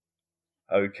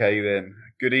Okay, then.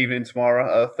 Good evening,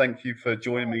 Tamara. Thank you for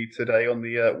joining me today on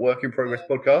the Work in Progress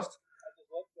podcast.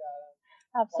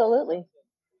 Absolutely.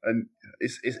 And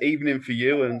it's evening for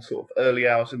you and sort of early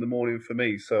hours in the morning for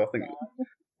me. So I think,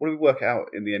 what did we work out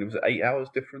in the end? Was it 8 hours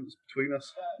difference between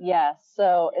us? Yeah,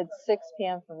 so it's 6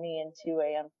 p.m. for me and 2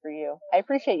 a.m. for you. I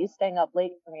appreciate you staying up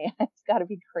late for me. It's got to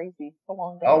be crazy. It's a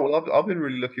long day. Oh, well, I've been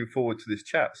really looking forward to this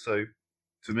chat. So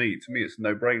to me, it's a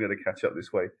no-brainer to catch up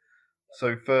this way.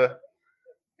 So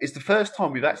it's the first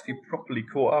time we've actually properly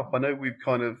caught up. I know we've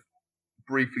kind of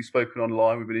briefly spoken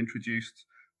online. We've been introduced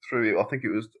through, I think it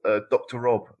was Dr.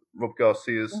 Rob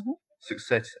Garcia's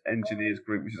Success Engineers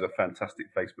group, which is a fantastic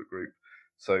Facebook group.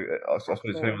 So I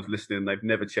suppose if anyone's listening and they've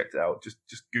never checked it out,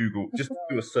 just Google, just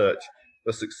do a search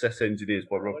for Success Engineers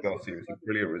by Rob Garcia. It's a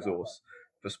brilliant resource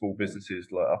for small businesses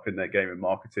like up in their game in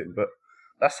marketing. But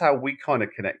that's how we kind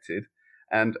of connected.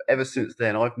 And ever since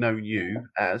then, I've known you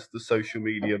as the social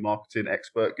media marketing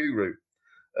expert guru.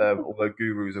 Although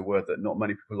guru is a word that not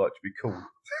many people like to be called.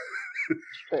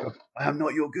 I am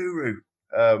not your guru.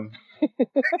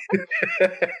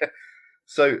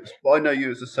 So I know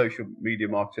you as a social media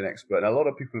marketing expert, and a lot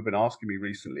of people have been asking me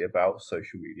recently about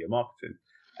social media marketing.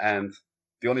 And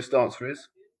the honest answer is,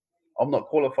 I'm not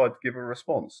qualified to give a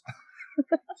response.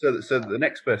 So the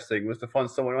next best thing was to find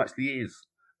someone who actually is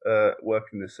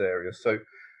working in this area. So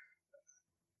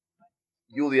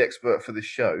you're the expert for this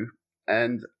show,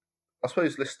 and I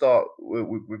suppose let's start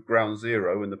with ground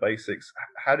zero and the basics.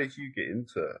 How did you get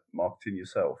into marketing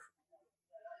yourself?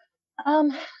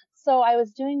 So I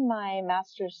was doing my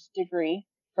master's degree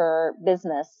for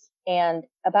business, and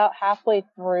about halfway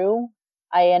through,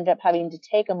 I ended up having to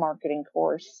take a marketing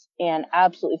course and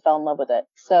absolutely fell in love with it.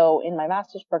 So in my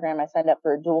master's program, I signed up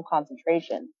for a dual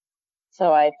concentration.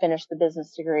 So I finished the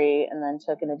business degree and then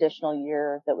took an additional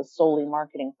year that was solely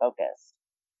marketing focused.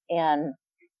 And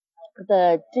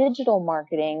the digital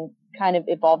marketing kind of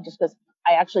evolved just because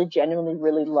I actually genuinely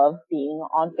really love being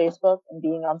on Facebook and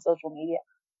being on social media.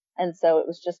 And so it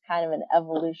was just kind of an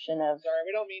evolution of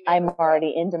I'm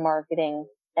already into marketing.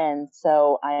 And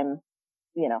so I'm,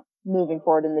 moving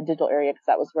forward in the digital area because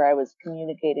that was where I was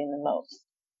communicating the most.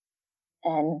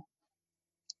 And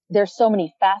there's so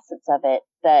many facets of it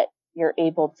that you're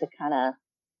able to kind of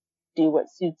do what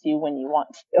suits you when you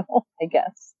want to, I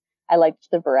guess. I liked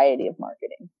the variety of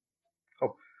marketing.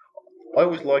 I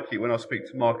always like it when I speak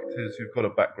to marketers who've got a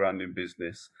background in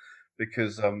business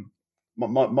because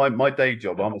my day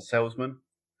job, I'm a salesman. And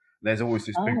there's always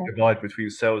this big divide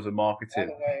between sales and marketing.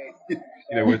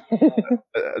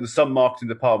 And some marketing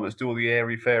departments do all the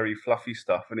airy, fairy, fluffy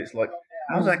stuff, and it's like,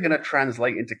 how's that going to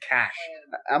translate into cash?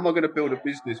 How am I going to build a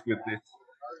business with this?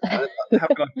 How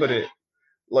can I put it?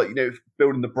 Like,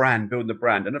 building the brand,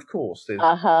 and of course,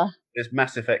 there's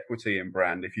massive equity in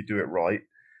brand if you do it right.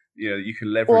 You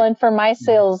can leverage. Well, and for my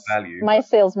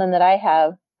salesman that I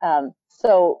have,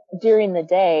 so during the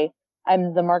day,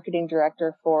 I'm the marketing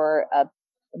director for a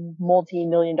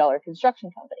multi-million-dollar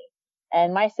construction company.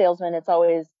 And my salesman, it's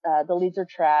always, the leads are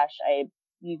trash.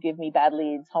 You give me bad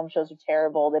leads. Home shows are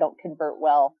terrible. They don't convert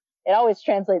well. It always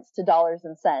translates to dollars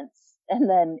and cents. And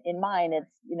then in mine,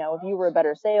 it's, if you were a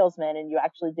better salesman and you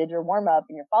actually did your warm up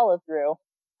and your follow through,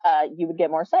 you would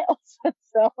get more sales.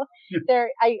 So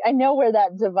I know where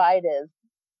that divide is.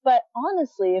 But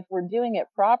honestly, if we're doing it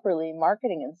properly,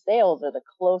 marketing and sales are the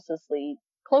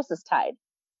closest tied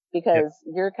because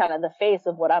you're kind of the face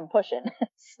of what I'm pushing.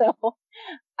 So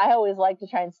I always like to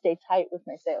try and stay tight with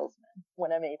my salesmen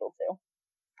when I'm able to.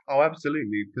 Oh,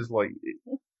 absolutely. Because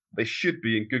they should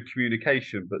be in good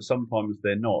communication, but sometimes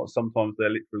they're not. Sometimes they're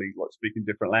literally speaking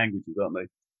different languages, aren't they?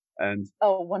 And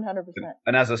 100%.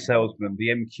 And as a salesman, the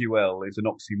MQL is an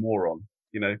oxymoron.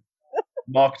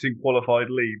 Marketing qualified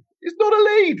lead. It's not a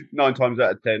lead 9 times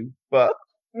out of 10. But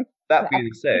that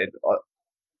being said,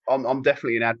 I'm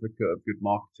definitely an advocate of good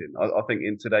marketing. I think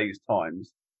in today's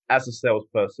times, as a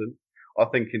salesperson, I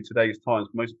think in today's times,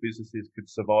 most businesses could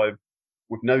survive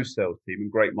with no sales team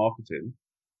and great marketing.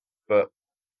 But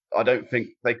I don't think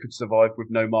they could survive with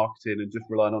no marketing and just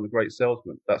relying on a great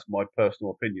salesman. That's my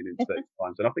personal opinion in today's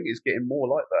times. And I think it's getting more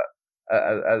like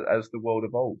that as the world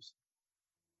evolves.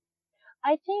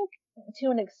 I think to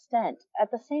an extent.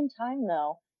 At the same time,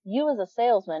 though, you as a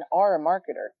salesman are a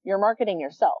marketer. You're marketing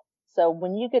yourself. So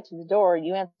when you get to the door,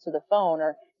 you answer the phone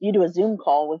or you do a Zoom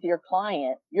call with your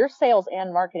client, your sales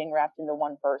and marketing wrapped into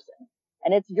one person.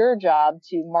 And it's your job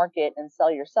to market and sell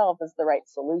yourself as the right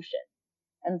solution.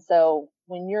 And so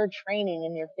when you're training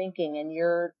and you're thinking and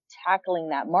you're tackling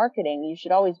that marketing, you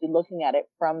should always be looking at it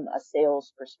from a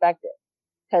sales perspective,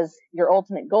 because your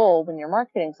ultimate goal when you're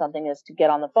marketing something is to get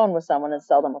on the phone with someone and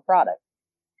sell them a product.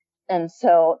 And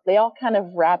so they all kind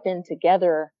of wrap in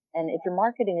together. And if your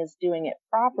marketing is doing it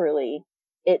properly,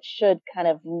 it should kind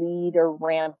of lead or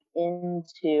ramp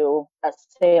into a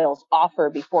sales offer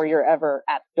before you're ever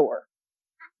at the door.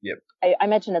 Yep. I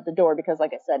mentioned at the door because,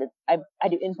 like I said, I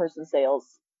do in-person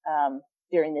sales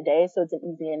during the day, so it's an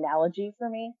easy analogy for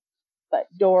me. But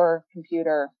door,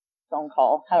 computer, phone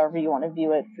call, however you want to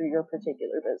view it for your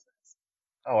particular business.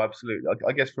 Oh, absolutely.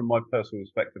 I guess from my personal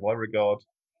perspective, I regard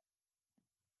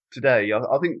today,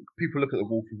 I think people look at the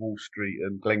Wolf of Wall Street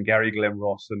and Glengarry Glen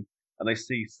Ross and they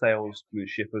see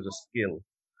salesmanship as a skill.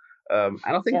 And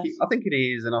Yes. I think it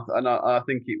is, and I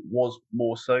think it was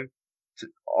more so.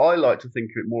 I like to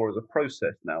think of it more as a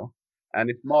process now. And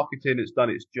if marketing has done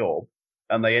its job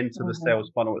and they enter the Mm-hmm.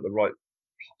 sales funnel at the right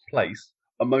place,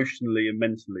 emotionally and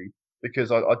mentally,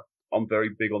 because I'm very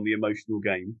big on the emotional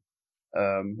game.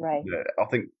 Right. You know, I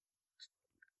think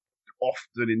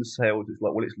often in sales it's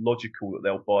like, well, it's logical that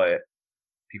they'll buy it.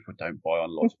 People don't buy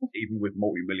on logic, even with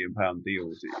multi-million pound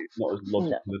deals. It's not as No.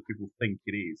 logical as people think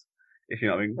it is. If you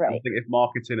know what I mean. And I Right. think if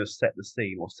marketing has set the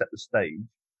scene or set the stage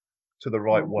to the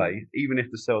right Mm-hmm. way, even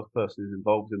if the salesperson is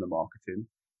involved in the marketing,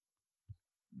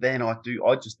 then I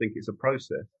just think it's a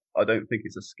process. I don't think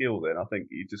it's a skill. Then I think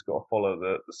you just got to follow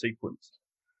the sequence.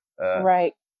 Uh,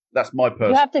 Right. that's my You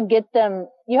personal. have to get them,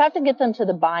 to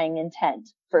the buying intent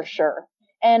for sure.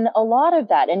 And a lot of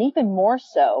that, and even more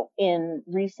so in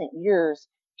recent years,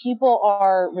 people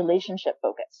are relationship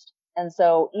focused. And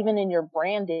so even in your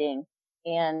branding,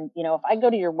 and, if I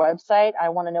go to your website, I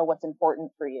want to know what's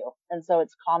important for you. And so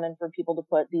it's common for people to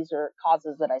put, these are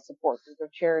causes that I support. These are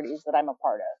charities that I'm a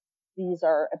part of. These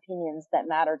are opinions that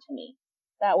matter to me.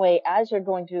 That way, as you're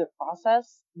going through the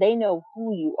process, they know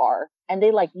who you are and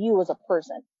they like you as a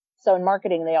person. So in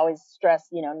marketing, they always stress,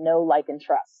 know, like, and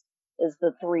trust is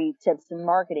the 3 tips in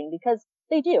marketing because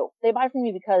they do. They buy from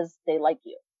you because they like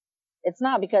you. It's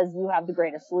not because you have the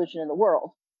greatest solution in the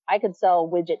world. I could sell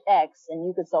widget X and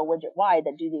you could sell widget Y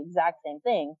that do the exact same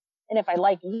thing. And if I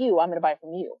like you, I'm going to buy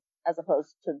from you as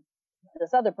opposed to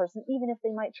this other person, even if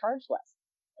they might charge less.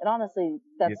 And honestly,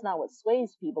 Yeah, that's not what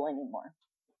sways people anymore.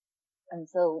 And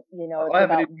so, it's I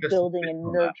have an about interesting building twist and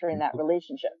on that. nurturing that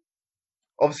relationship.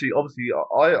 Obviously,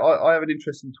 I have an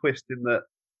interesting twist in that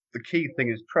the key thing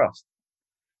is trust.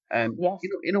 And Yes.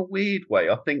 in a weird way,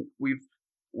 I think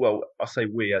well, I say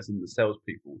we as in the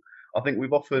salespeople, I think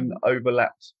we've often Mm-hmm.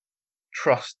 overlapped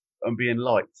trust and being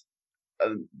liked.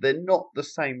 And they're not the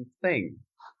same thing,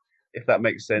 if that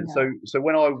makes sense. No. So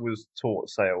when I was taught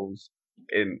sales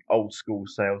in old school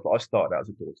sales, I started out as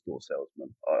a door-to-door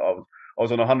salesman. I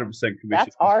was on 100% commission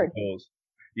That's hard. because,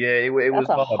 yeah, it That's was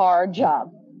a hard. hard job.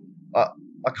 I,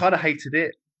 I kind of hated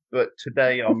it, but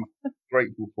today I'm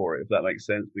grateful for it, if that makes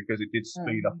sense, because it did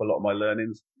speed up Mm. a lot of my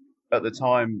learnings. At the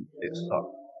time, it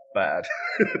sucked bad,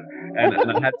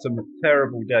 and I had some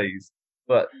terrible days.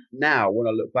 But now, when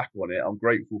I look back on it, I'm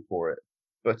grateful for it.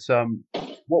 But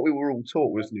what we were all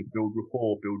taught was, build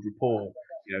rapport,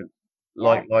 you know,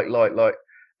 Yeah. like,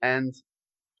 and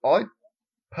I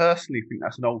personally think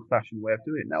that's an old-fashioned way of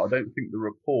doing it now. I don't think the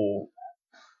rapport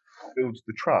builds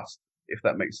the trust, if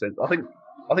that makes sense. I think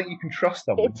you can trust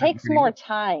someone It you don't takes really more like.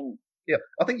 time. Yeah,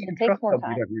 I think you It can takes trust more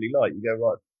someone you time. don't really like. You go,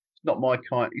 right, it's not my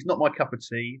kind. He's not my cup of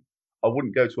tea. I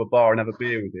wouldn't go to a bar and have a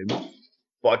beer with him,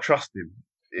 but I trust him.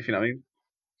 If you know what I mean.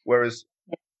 Whereas,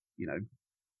 you know,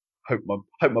 hope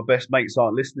my best mates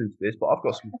aren't listening to this, but I've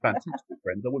got some fantastic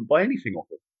friends. I wouldn't buy anything off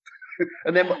them,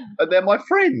 and they're my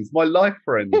friends, my life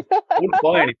friends. I wouldn't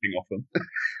buy anything off them.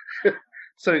 I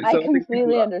So I think people,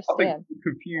 completely I think understand. people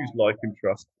confuse like and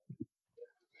trust.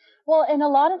 Well, and a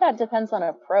lot of that depends on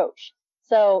approach.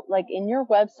 So, like in your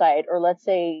website, or let's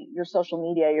say your social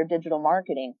media, your digital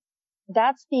marketing,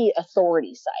 that's the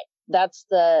authority side. That's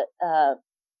the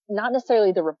not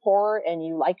necessarily the rapport and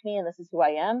you like me and this is who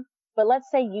I am. But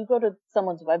let's say you go to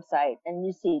someone's website and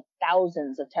you see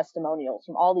thousands of testimonials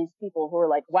from all these people who are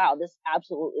like, wow, this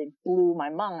absolutely blew my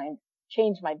mind,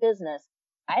 changed my business.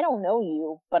 I don't know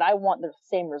you, but I want the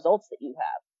same results that you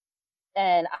have.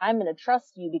 And I'm going to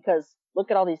trust you because look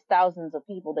at all these thousands of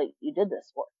people that you did this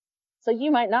for. So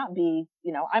you might not be,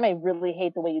 I may really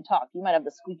hate the way you talk. You might have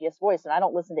the squeakiest voice and I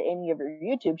don't listen to any of your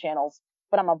YouTube channels,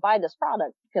 but I'm going to buy this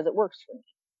product because it works for me.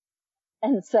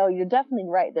 And so you're definitely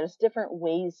right. There's different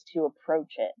ways to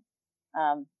approach it.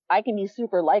 I can be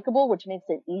super likable, which makes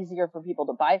it easier for people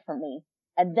to buy from me.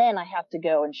 And then I have to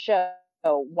go and show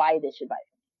why they should buy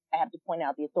from me. I have to point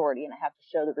out the authority and I have to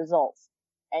show the results.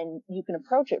 And you can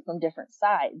approach it from different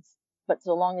sides. But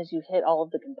so long as you hit all of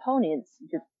the components,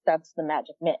 that's the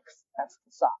magic mix. That's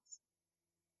the sauce.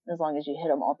 As long as you hit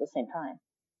them all at the same time.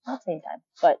 Not same time,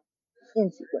 but in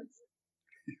sequence.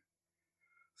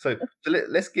 So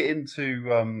let's get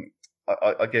into,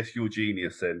 I guess, your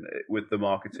genius then with the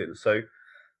marketing. So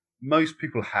most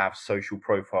people have social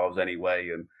profiles anyway,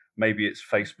 and maybe it's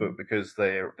Facebook because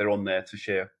they're on there to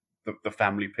share the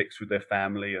family pics with their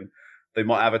family, and they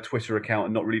might have a Twitter account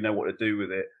and not really know what to do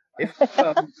with it. If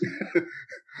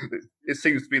it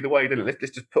seems to be the way, doesn't it?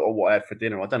 Let's just put on what I had for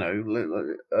dinner. I don't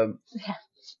know. Yeah,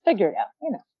 figure it out.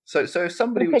 So if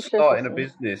somebody The was pictures will starting a see.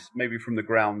 business, maybe from the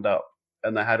ground up,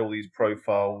 and they had all these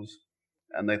profiles,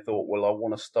 and they thought, well, I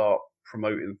want to start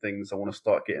promoting things, I want to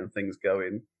start getting things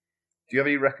going. Do you have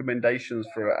any recommendations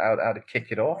for how to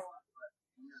kick it off?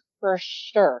 For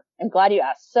sure. I'm glad you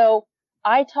asked. So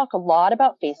I talk a lot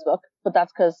about Facebook, but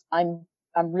that's because I'm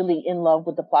really in love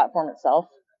with the platform itself.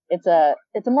 It's a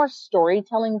more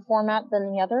storytelling format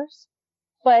than the others.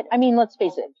 But I mean, let's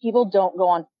face it, people don't go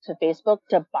on to Facebook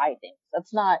to buy things.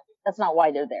 That's not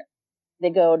why they're there. They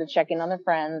go to check in on their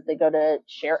friends. They go to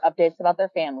share updates about their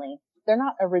family. They're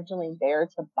not originally there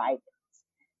to buy things.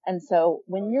 And so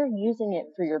when you're using it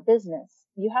for your business,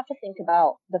 you have to think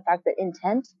about the fact that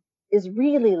intent is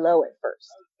really low at first.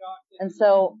 And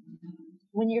so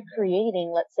when you're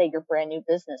creating, let's say, your brand new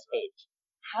business page,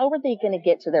 how are they going to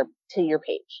get to your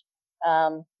page?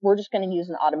 We're just going to use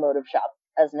an automotive shop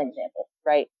as an example,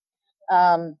 right?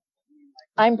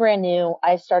 I'm brand new.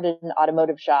 I started an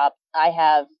automotive shop. I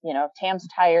have, Tam's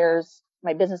Tires.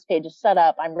 My business page is set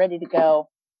up. I'm ready to go.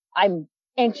 I'm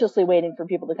anxiously waiting for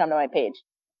people to come to my page.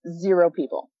 0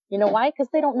 people. You know why? Because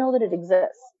they don't know that it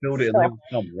exists. Build it and they will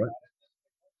come,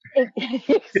 right?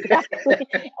 Exactly.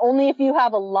 Only if you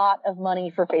have a lot of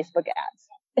money for Facebook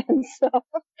ads. And so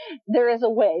there is a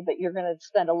way, but you're going to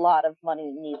spend a lot of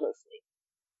money needlessly.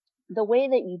 The way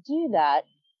that you do that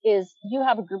is you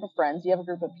have a group of friends, you have a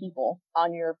group of people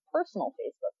on your personal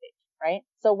Facebook page, right?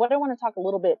 So what I want to talk a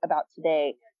little bit about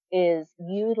today is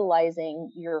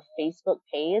utilizing your Facebook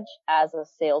page as a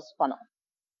sales funnel.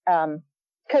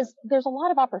 Because there's a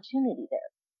lot of opportunity there.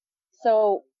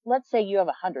 So let's say you have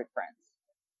 100 friends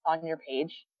on your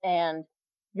page and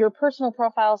your personal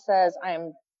profile says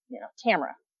I'm,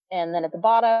 Tamara. And then at the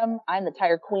bottom, I'm the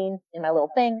tire queen in my little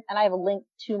thing. And I have a link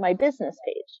to my business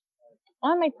page.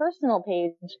 On my personal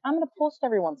page, I'm going to post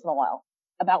every once in a while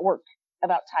about work,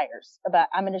 about tires,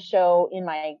 I'm going to show in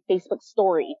my Facebook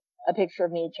story a picture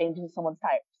of me changing someone's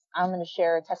tires. I'm going to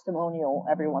share a testimonial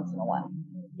every once in a while.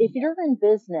 If you're in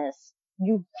business,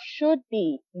 you should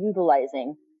be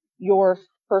utilizing your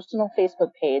personal Facebook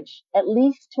page, at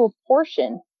least to a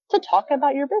portion, to talk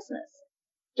about your business.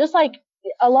 Just like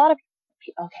a lot of,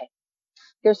 okay,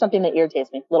 here's something that irritates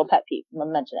me, little pet peeve, I'm going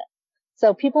to mention it.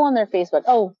 So people on their Facebook,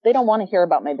 they don't want to hear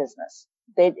about my business.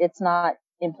 It's not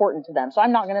important to them. So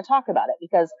I'm not going to talk about it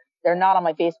because they're not on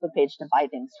my Facebook page to buy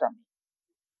things from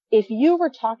me. If you were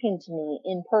talking to me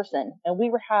in person and we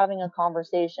were having a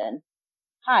conversation,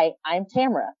 hi, I'm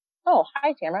Tamara. Oh,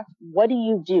 hi, Tamara. What do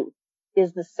you do?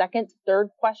 Is the second, third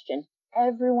question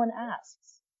everyone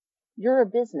asks. You're a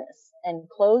business and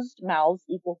closed mouths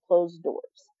equal closed doors.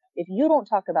 If you don't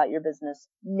talk about your business,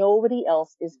 nobody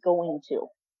else is going to.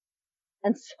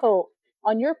 And so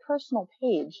on your personal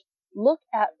page, look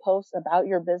at posts about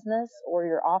your business or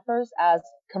your offers as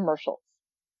commercials.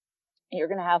 You're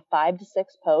going to have 5 to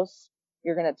 6 posts.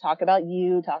 You're going to talk about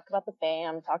you, talk about the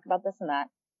fam, talk about this and that.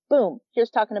 Boom. Here's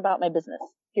talking about my business.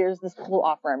 Here's this cool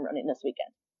offer I'm running this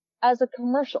weekend. As a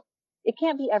commercial. It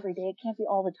can't be every day. It can't be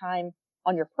all the time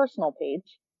on your personal page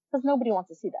because nobody wants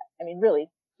to see that. I mean, really,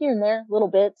 here and there, little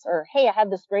bits, or, hey, I have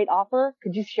this great offer.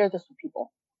 Could you share this with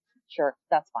people? Sure,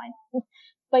 that's fine.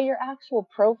 But your actual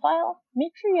profile,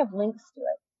 make sure you have links to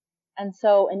it. And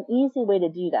so an easy way to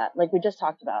do that, like we just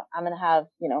talked about, I'm going to have,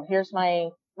 here's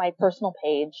my personal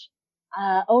page,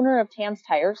 owner of Tam's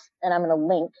Tires, and I'm going to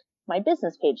link my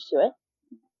business page to it.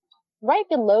 Right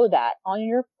below that, on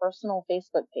your personal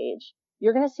Facebook page,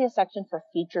 you're going to see a section for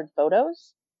featured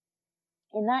photos.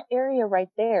 In that area right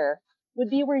there would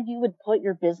be where you would put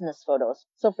your business photos.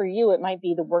 So for you, it might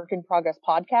be the Work in Progress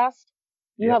podcast.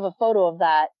 You have a photo of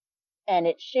that and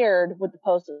it's shared with the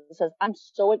post that says, I'm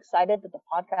so excited that the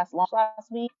podcast launched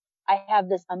last week. I have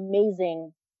this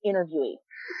amazing interviewee.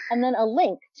 And then a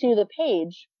link to the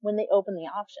page when they open the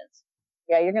options.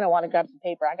 Yeah, you're going to want to grab some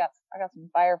paper. I got some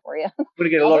fire for you. I'm going to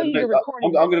get a lot of notes.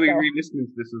 I'm going to be re-listening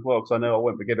to this as well because I know I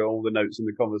won't forget all the notes in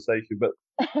the conversation. But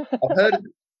I've heard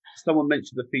someone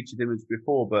mention the featured image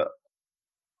before, but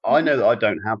I know that I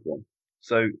don't have one.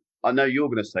 So I know you're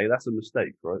going to say that's a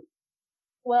mistake, right?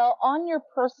 Well, on your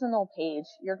personal page,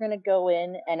 you're going to go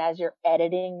in and as you're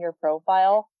editing your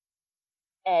profile,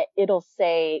 it'll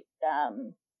say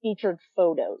featured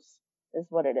photos is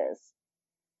what it is.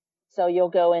 So you'll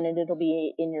go in and it'll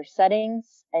be in your settings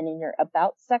and in your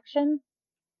about section.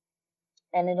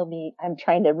 And it'll be, I'm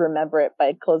trying to remember it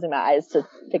by closing my eyes to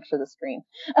picture the screen.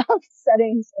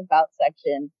 Settings, about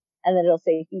section, and then it'll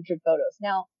say featured photos.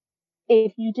 Now,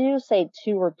 if you do say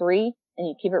 2 or 3 and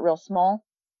you keep it real small,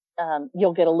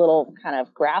 you'll get a little kind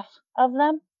of graph of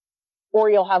them, or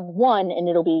you'll have 1 and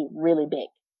it'll be really big.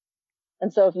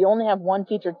 And so if you only have 1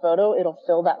 featured photo, it'll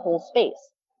fill that whole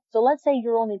space. So let's say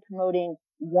you're only promoting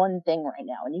 1 thing right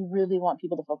now and you really want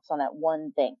people to focus on that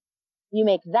 1 thing. You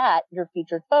make that your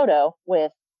featured photo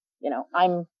with,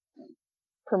 I'm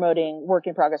promoting Work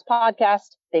in Progress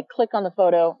podcast. They click on the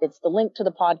photo. It's the link to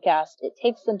the podcast. It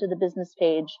takes them to the business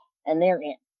page and they're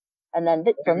in. And then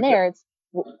from there, it's.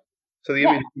 So the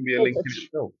image can be a link in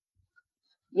itself.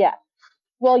 Yeah.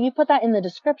 Well, you put that in the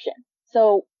description.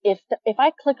 So if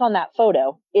I click on that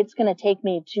photo, it's going to take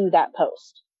me to that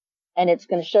post and it's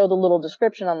going to show the little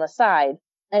description on the side,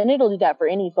 and it'll do that for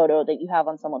any photo that you have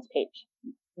on someone's page.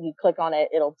 You click on it,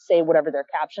 it'll say whatever their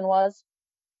caption was.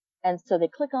 And so they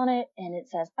click on it and it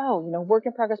says, Work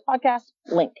in Progress podcast,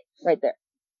 link right there.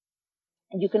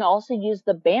 And you can also use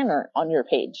the banner on your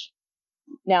page.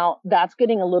 Now that's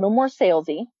getting a little more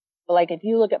salesy. But like if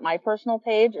you look at my personal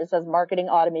page, it says marketing,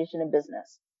 automation, and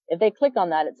business. If they click on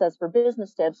that, it says for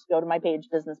business tips, go to my page,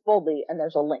 Business Boldly, and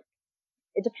there's a link.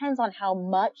 It depends on how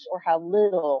much or how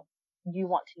little you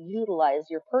want to utilize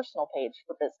your personal page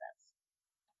for business.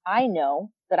 I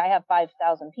know that I have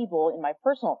 5,000 people in my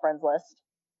personal friends list,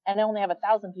 and I only have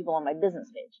 1,000 people on my business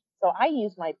page. So I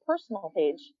use my personal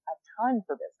page a ton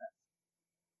for business.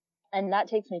 And that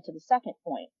takes me to the second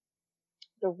point.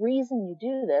 The reason you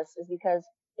do this is because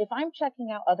if I'm checking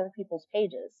out other people's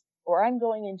pages or I'm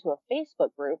going into a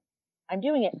Facebook group, I'm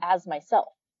doing it as myself.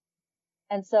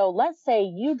 And so let's say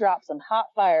you drop some hot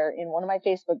fire in one of my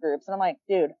Facebook groups and I'm like,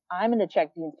 dude, I'm going to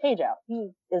check Dean's page out. He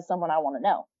is someone I want to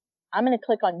know. I'm going to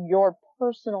click on your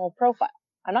personal profile.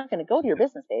 I'm not going to go to your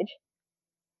business page.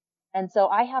 And so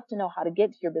I have to know how to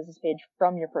get to your business page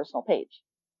from your personal page.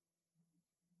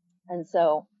 And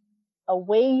so a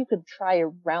way you could try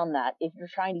around that, if you're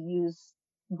trying to use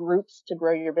groups to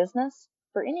grow your business,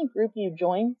 for any group you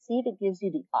join, see if it gives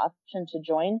you the option to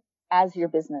join as your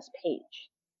business page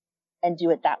and do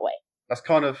it that way. That's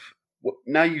kind of,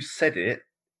 now you said it,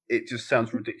 it just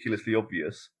sounds ridiculously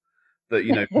obvious that,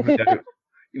 people don't,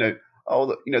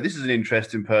 this is an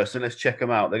interesting person, let's check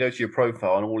them out. They go to your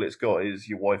profile and all it's got is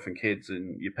your wife and kids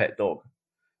and your pet dog.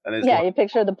 And you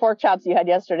picture the pork chops you had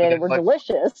yesterday that were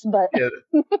delicious, but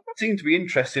seem to be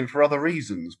interesting for other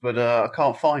reasons, but I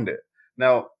can't find it.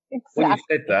 Now, when you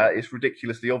said that, it's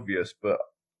ridiculously obvious, but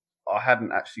I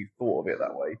hadn't actually thought of it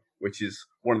that way, which is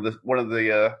one of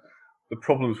the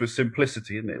problems with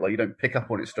simplicity, isn't it? Like you don't pick up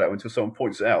on it straight away until someone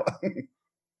points it out.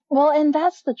 Well, and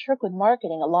that's the trick with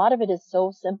marketing. A lot of it is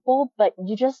so simple, but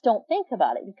you just don't think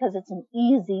about it because it's an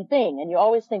easy thing. And you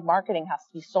always think marketing has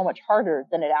to be so much harder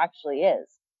than it actually is.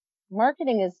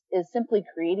 Marketing is simply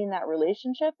creating that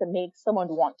relationship that makes someone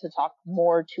want to talk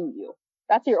more to you.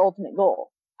 That's your ultimate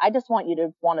goal. I just want you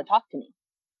to want to talk to me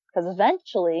because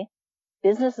eventually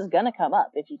business is going to come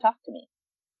up if you talk to me.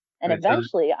 And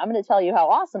eventually I'm going to tell you how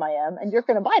awesome I am and you're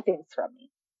going to buy things from me.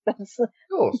 That's the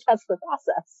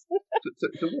process.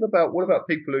 So what about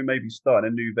people who may be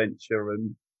starting a new venture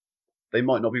and they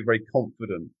might not be very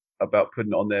confident about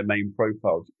putting it on their main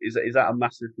profile? Is that a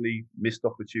massively missed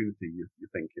opportunity you're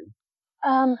thinking?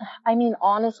 I mean,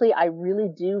 honestly, I really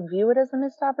do view it as a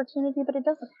missed opportunity, but it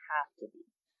doesn't have to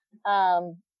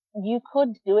be. You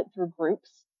could do it through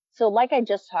groups. So like I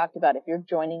just talked about, if you're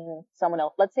joining someone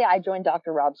else, let's say I joined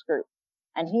Dr. Rob's group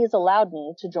and he has allowed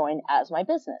me to join as my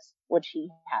business, which he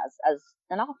has as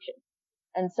an option.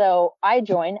 And so I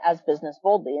join as Business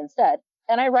Boldly instead,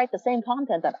 and I write the same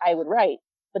content that I would write,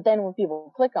 but then when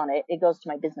people click on it, it goes to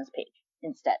my business page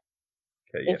instead.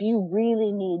 Okay, if you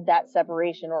really need that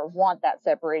separation or want that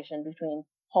separation between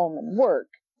home and work,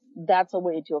 that's a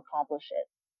way to accomplish it.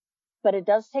 But it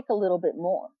does take a little bit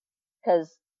more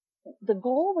because the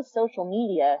goal with social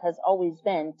media has always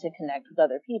been to connect with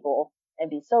other people and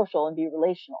be social and be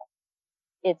relational.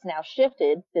 It's now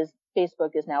shifted.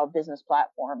 Facebook is now a business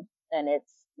platform and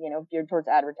it's, geared towards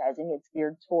advertising. It's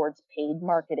geared towards paid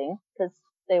marketing because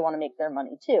they want to make their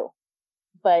money too.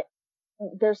 But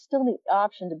there's still the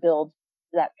option to build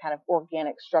that kind of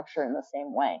organic structure in the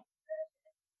same way.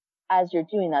 As you're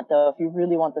doing that though, if you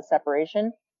really want the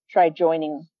separation, try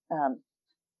joining.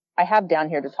 I have down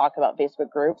here to talk about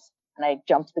Facebook groups and I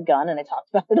jumped the gun and I talked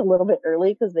about it a little bit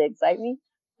early because they excite me,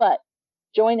 but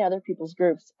join other people's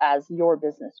groups as your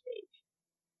business page.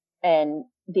 And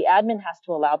the admin has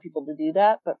to allow people to do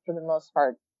that, but for the most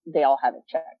part, they all have it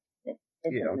checked.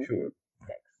 It's Yeah, an I'm easy sure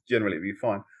fix. generally it'll be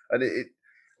fine. And it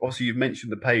obviously you've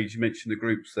mentioned the page, you mentioned the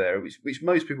groups there, which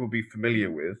most people will be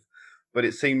familiar with, but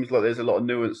it seems like there's a lot of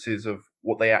nuances of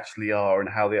what they actually are and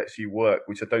how they actually work,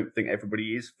 which I don't think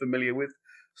everybody is familiar with.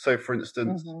 So, for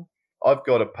instance, Hmm. I've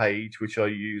got a page which I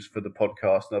use for the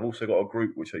podcast, and I've also got a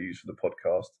group which I use for the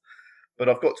podcast. But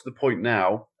I've got to the point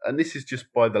now, and this is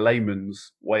just by the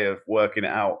layman's way of working it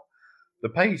out. The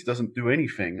page doesn't do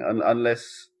anything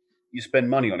unless you spend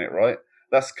money on it, right?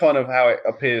 That's kind of how it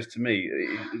appears to me.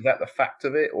 Is that the fact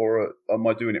of it, or am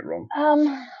I doing it wrong?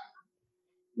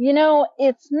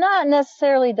 It's not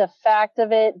necessarily the fact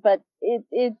of it, but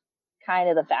it kind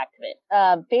of the fact of it.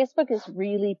 Facebook is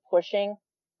really pushing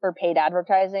for paid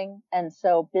advertising, and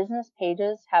so business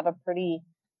pages have a pretty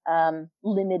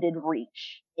limited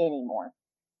reach anymore,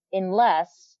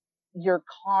 unless you're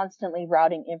constantly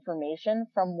routing information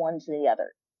from one to the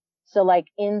other. So like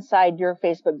inside your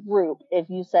Facebook group, if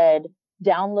you said,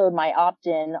 download my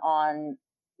opt-in on,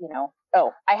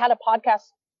 I had a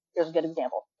podcast. Here's a good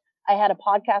example. I had a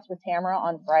podcast with Tamara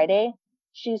on Friday.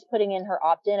 She's putting in her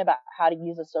opt-in about how to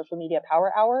use a social media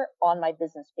power hour on my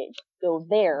business page. Go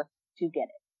there to get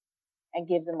it and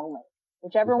give them a link.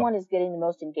 Whichever one is getting the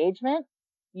most engagement,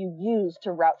 you use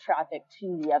to route traffic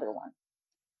to the other one.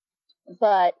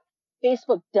 But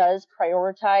Facebook does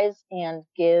prioritize and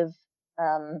give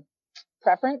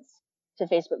preference to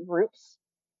Facebook groups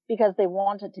because they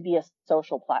want it to be a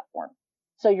social platform.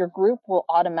 So your group will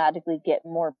automatically get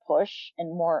more push and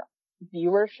more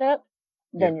viewership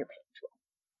than your page will.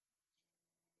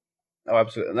 Oh,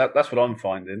 absolutely. And that's what I'm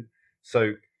finding.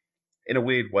 So in a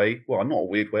weird way, well, not a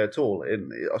weird way at all.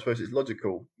 I suppose it's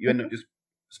logical. You end up just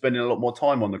spending a lot more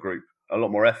time on the group, a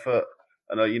lot more effort,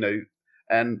 and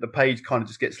and the page kind of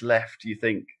just gets left. You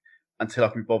think until I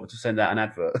can be bothered to send out an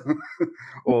advert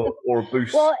or a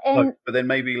boost. Well, and but then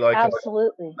maybe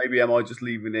absolutely, maybe am I just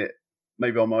leaving it?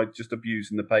 Maybe am I just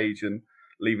abusing the page and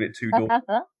leaving it too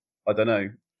daunting? I don't know.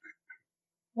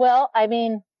 Well, I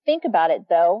mean, think about it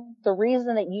though. The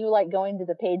reason that you like going to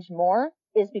the page more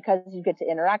is because you get to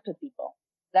interact with people.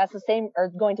 That's the same, or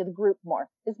going to the group more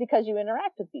is because you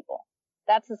interact with people.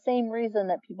 That's the same reason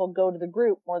that people go to the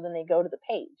group more than they go to the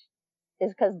page,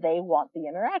 is because they want the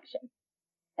interaction.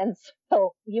 And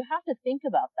so you have to think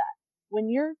about that. When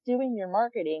you're doing your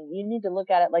marketing, you need to look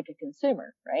at it like a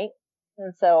consumer, right?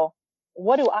 And so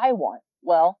what do I want?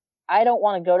 Well, I don't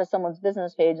want to go to someone's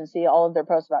business page and see all of their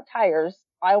posts about tires.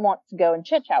 I want to go and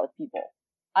chit chat with people.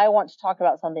 I want to talk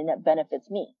about something that benefits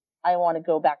me. I want to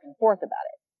go back and forth about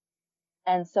it.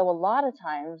 And so a lot of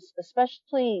times,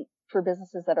 especially for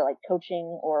businesses that are like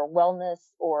coaching or wellness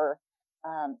or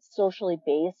socially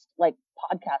based, like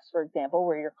podcasts, for example,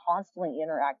 where you're constantly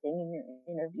interacting and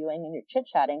you're interviewing and you're chit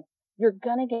chatting, you're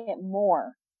going to get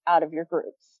more out of your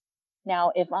groups.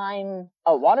 Now, if I'm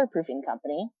a waterproofing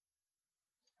company,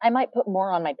 I might put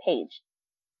more on my page.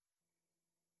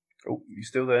 Oh, you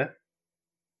still there?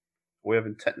 We're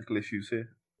having technical issues here.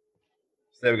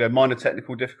 So there we go. Minor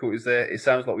technical difficulties there. It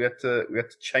sounds like we had to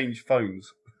change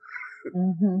phones.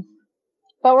 Mm-hmm.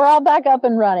 But we're all back up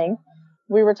and running.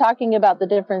 We were talking about the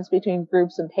difference between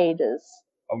groups and pages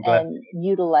and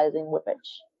utilizing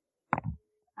which.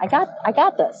 I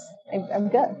got this. I'm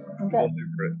good. I'm good.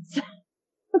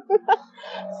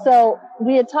 So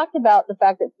we had talked about the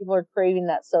fact that people are craving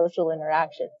that social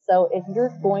interaction. So if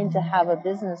you're going to have a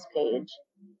business page,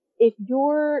 if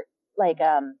you're like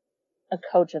a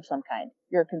coach of some kind,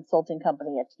 you're a consulting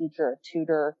company, a teacher, a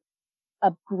tutor,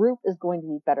 a group is going to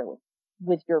be better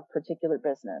with your particular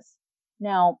business.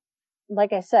 Now,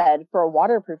 like I said, for a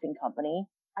waterproofing company,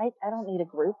 I don't need a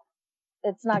group.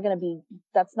 It's not going to be,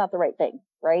 that's not the right thing,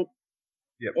 right?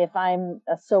 Yep. If I'm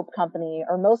a soap company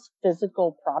or most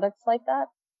physical products like that,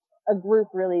 a group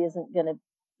really isn't going to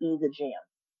be the jam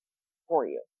for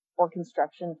you, or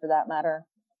construction for that matter.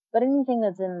 But anything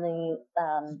that's in the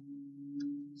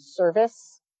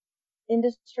service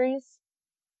industries,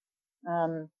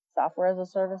 software as a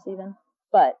service even,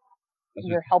 but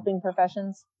you're helping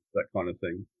professions. That kind of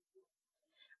thing.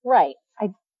 Right.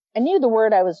 I knew the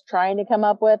word I was trying to come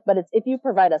up with, but it's if you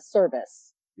provide a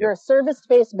service. Yep. You're a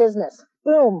service-based business.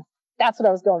 Boom. That's what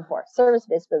I was going for.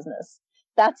 Service-based business.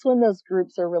 That's when those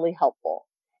groups are really helpful.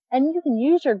 And you can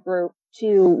use your group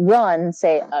to run,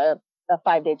 say, a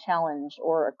 5-day challenge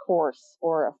or a course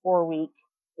or a 4-week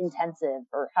intensive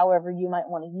or however you might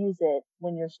want to use it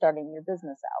when you're starting your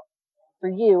business out. For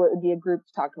you, it would be a group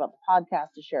to talk about the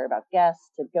podcast, to share about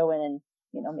guests, to go in and,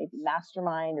 maybe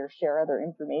mastermind or share other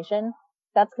information.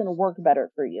 That's going to work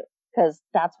better for you because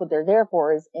that's what they're there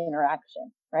for, is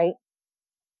interaction, right?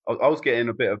 I was getting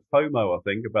a bit of FOMO, I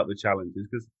think, about the challenges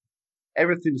because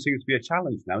everything seems to be a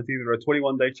challenge now. It's either a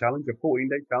 21-day challenge, a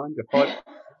 14-day challenge, a 5. I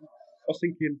was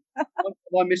thinking,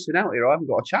 what am I missing out here? I haven't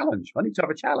got a challenge. I need to have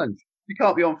a challenge. You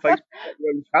can't be on Facebook without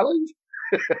your own challenge.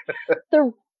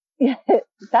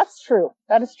 That's true.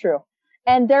 That is true.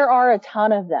 And there are a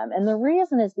ton of them. And the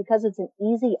reason is because it's an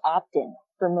easy opt-in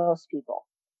for most people.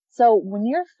 So when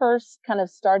you're first kind of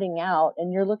starting out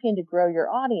and you're looking to grow your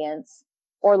audience,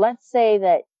 or let's say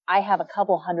that I have a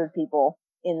couple hundred people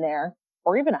in there,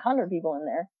 or even 100 people in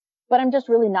there, but I'm just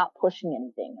really not pushing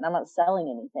anything and I'm not selling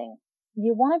anything.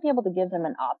 You want to be able to give them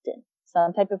an opt-in,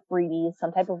 some type of freebie,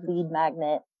 some type of lead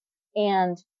magnet,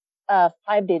 and a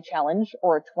 5-day challenge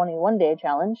or a 21-day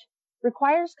challenge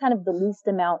requires kind of the least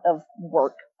amount of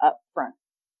work up front.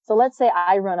 So let's say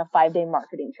I run a 5-day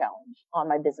marketing challenge on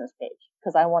my business page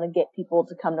because I want to get people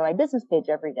to come to my business page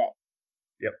every day.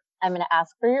 Yep. I'm going to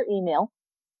ask for your email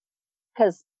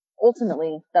because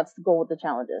ultimately that's the goal with the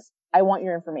challenges. I want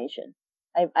your information.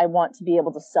 I want to be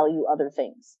able to sell you other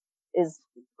things is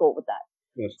the goal with that.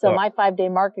 Yes, so my 5-day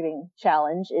marketing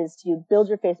challenge is to build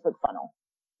your Facebook funnel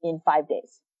in 5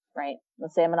 days, right?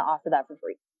 Let's say I'm going to offer that for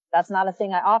free. That's not a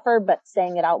thing I offer, but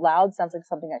saying it out loud sounds like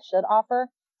something I should offer.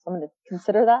 So I'm going to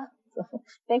consider that. So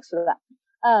thanks for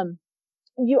that.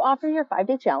 You offer your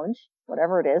 5-day challenge,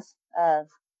 whatever it is.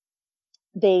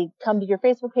 They come to your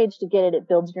Facebook page to get it. It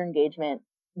builds your engagement.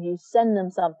 You send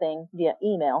them something via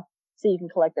email so you can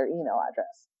collect their email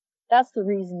address. That's the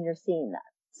reason you're seeing that.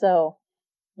 So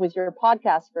with your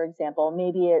podcast, for example,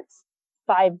 maybe it's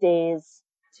 5 days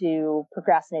to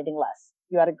procrastinating less.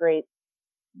 You had a great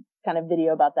kind of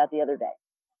video about that the other day.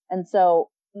 And so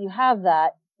you have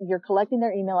that, you're collecting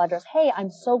their email address. Hey, I'm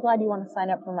so glad you want to sign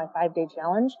up for my 5-day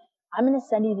challenge. I'm going to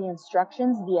send you the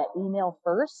instructions via email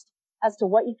first as to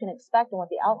what you can expect and what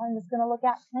the outline is going to look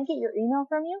at. Can I get your email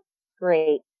from you?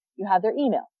 Great. You have their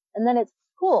email. And then it's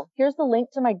cool. Here's the link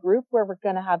to my group where we're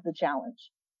going to have the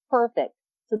challenge. Perfect.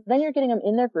 So then you're getting them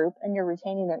in their group and you're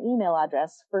retaining their email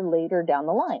address for later down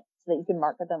the line so that you can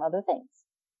market them other things.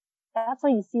 That's how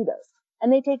you see those.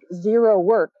 And they take zero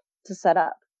work to set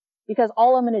up because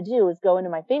all I'm going to do is go into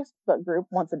my Facebook group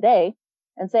once a day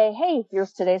and say, hey,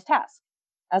 here's today's task,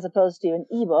 as opposed to an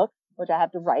ebook, which I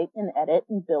have to write and edit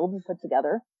and build and put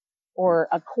together, or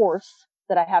a course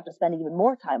that I have to spend even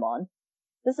more time on.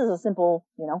 This is a simple,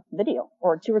 video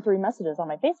or 2 or 3 messages on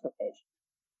my Facebook page.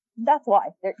 That's why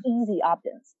they're easy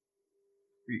opt-ins.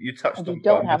 You touched on. If you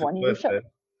don't have one, you should.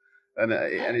 And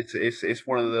it's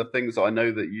one of the things that I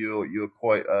know that you're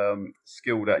quite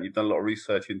skilled at. And you've done a lot of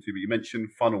research into. But you mentioned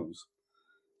funnels.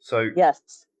 So yes,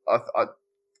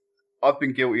 I've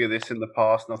been guilty of this in the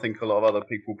past, and I think a lot of other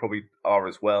people probably are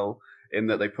as well. In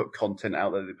that they put content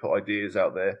out there, they put ideas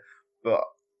out there, but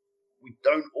we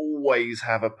don't always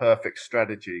have a perfect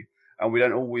strategy, and we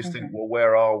don't always think, well,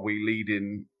 where are we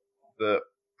leading the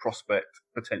prospect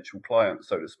potential client,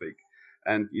 so to speak?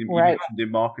 And you mentioned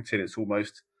in marketing, it's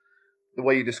almost the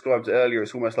way you described it earlier.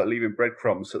 It's almost like leaving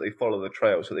breadcrumbs so they follow the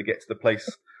trail, so they get to the place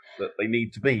that they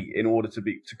need to be in order to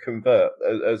convert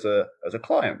as a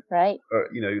client, right? Or,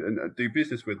 and do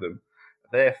business with them.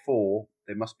 Therefore,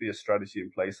 there must be a strategy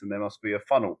in place, and there must be a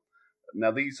funnel.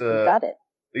 Now, these are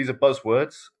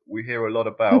buzzwords we hear a lot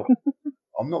about.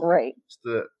 I'm not convinced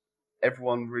that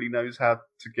everyone really knows how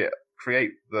to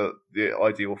create the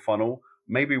ideal funnel.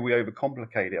 Maybe we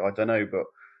overcomplicate it. I don't know, but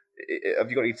have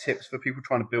you got any tips for people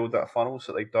trying to build that funnel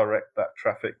so they direct that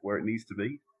traffic where it needs to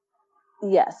be?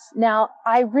 Yes. Now,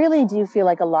 I really do feel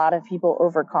like a lot of people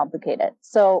overcomplicate it.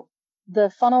 So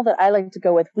the funnel that I like to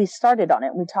go with, we started on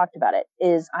it, we talked about it,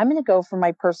 is I'm going to go for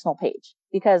my personal page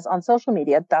because on social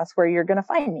media, that's where you're going to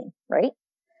find me, right?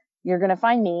 You're going to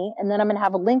find me, and then I'm going to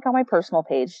have a link on my personal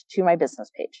page to my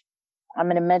business page. I'm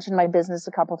going to mention my business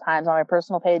a couple times on my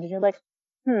personal page, and you're like,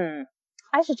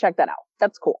 I should check that out.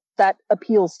 That's cool. That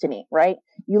appeals to me, right?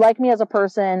 You like me as a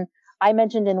person. I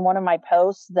mentioned in one of my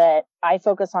posts that I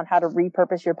focus on how to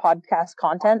repurpose your podcast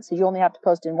content. So you only have to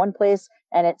post in one place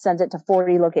and it sends it to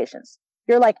 40 locations.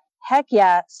 You're like, heck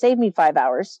yeah, save me 5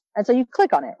 hours. And so you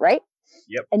click on it, right?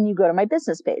 Yep. And you go to my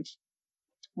business page.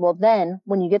 Well, then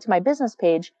when you get to my business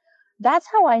page, that's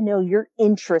how I know you're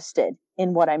interested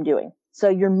in what I'm doing. So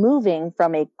you're moving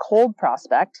from a cold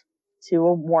prospect to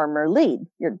a warmer lead.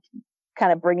 You're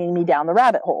kind of bringing me down the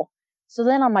rabbit hole. So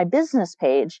then on my business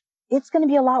page, it's going to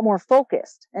be a lot more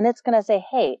focused, and it's going to say,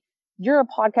 hey, you're a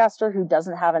podcaster who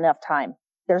doesn't have enough time.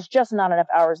 There's just not enough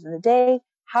hours in the day.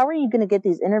 How are you going to get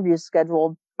these interviews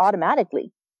scheduled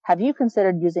automatically? Have you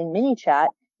considered using ManyChat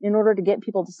in order to get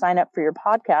people to sign up for your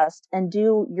podcast and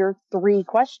do your 3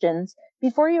 questions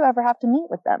before you ever have to meet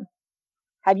with them?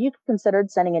 Have you considered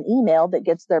sending an email that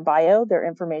gets their bio, their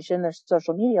information, their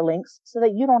social media links so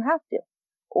that you don't have to?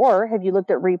 Or have you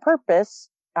looked at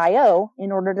Repurpose.io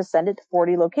in order to send it to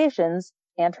 40 locations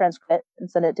and transcript it and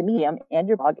send it to Medium and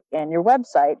your blog and your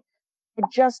website? You're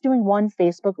just doing one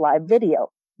Facebook Live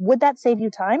video. Would that save you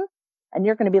time? And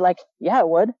you're going to be like, yeah, it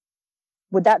would.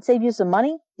 Would that save you some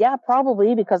money? Yeah,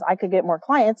 probably, because I could get more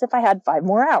clients if I had 5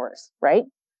 more hours, right?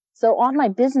 So on my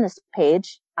business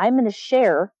page, I'm going to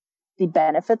share the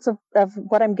benefits of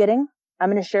what I'm getting.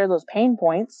 I'm going to share those pain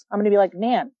points. I'm going to be like,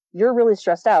 man, you're really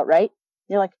stressed out, right?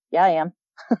 You're like, yeah, I am.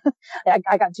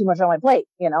 I got too much on my plate,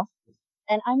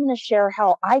 And I'm going to share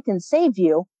how I can save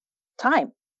you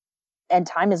time. And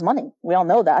time is money. We all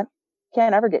know that.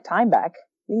 Can't ever get time back.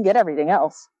 You can get everything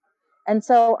else. And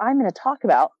so I'm going to talk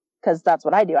about, because that's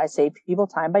what I do. I save people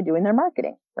time by doing their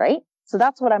marketing, right? So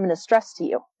that's what I'm going to stress to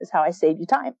you, is how I save you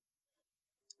time.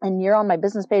 And you're on my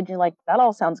business page and you're like, that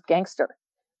all sounds gangster.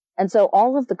 And so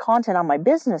all of the content on my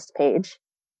business page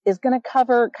is going to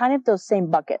cover kind of those same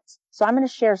buckets. So I'm going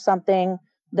to share something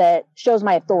that shows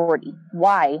my authority,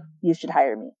 why you should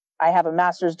hire me. I have a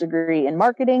master's degree in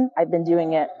marketing. I've been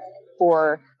doing it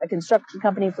for a construction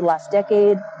company for the last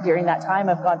decade. During that time,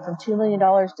 I've gone from $2 million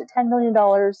to $10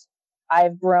 million.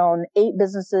 I've grown 8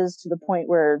 businesses to the point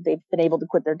where they've been able to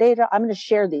quit their day job. I'm going to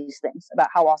share these things about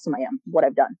how awesome I am, what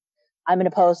I've done. I'm going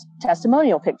to post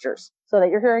testimonial pictures so that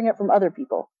you're hearing it from other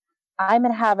people. I'm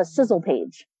going to have a sizzle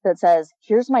page that says,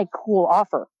 here's my cool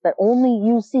offer that only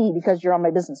you see because you're on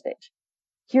my business page.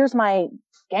 Here's my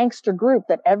gangster group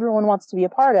that everyone wants to be a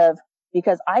part of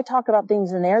because I talk about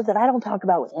things in there that I don't talk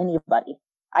about with anybody.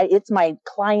 It's my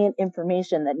client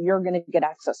information that you're going to get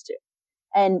access to.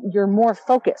 And you're more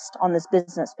focused on this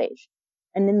business page.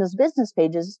 And in those business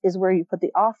pages is where you put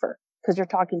the offer because you're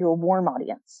talking to a warm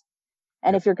audience.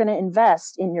 And if you're going to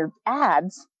invest in your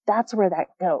ads, that's where that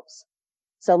goes.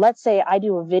 So let's say I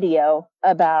do a video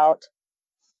about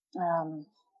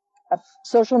a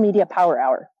social media power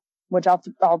hour, which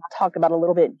I'll talk about a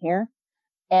little bit here.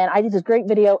 And I do this great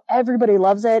video. Everybody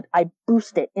loves it. I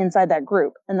boost it inside that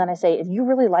group. And then I say, if you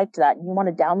really liked that and you want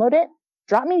to download it,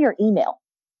 drop me your email.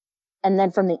 And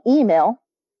then from the email,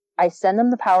 I send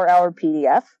them the Power Hour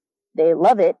PDF. They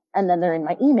love it. And then they're in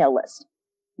my email list.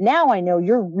 Now I know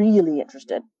you're really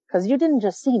interested because you didn't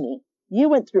just see me. You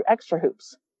went through extra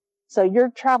hoops. So you're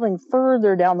traveling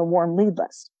further down the warm lead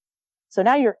list. So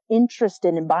now you're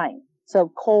interested in buying.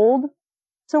 So cold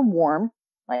to warm,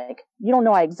 like you don't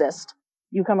know I exist.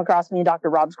 You come across me in Dr.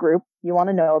 Rob's group. You want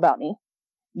to know about me.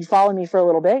 You follow me for a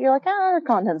little bit. You're like, our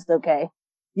content's okay.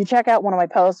 You check out one of my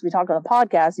posts. We talk on the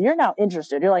podcast. You're now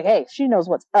interested. You're like, hey, she knows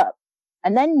what's up.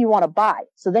 And then you want to buy.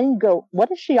 So then you go, what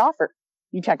does she offer?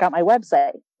 You check out my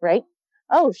website, right?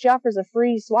 Oh, she offers a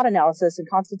free SWOT analysis and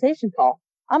consultation call.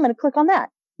 I'm going to click on that.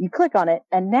 You click on it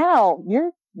and now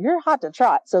you're hot to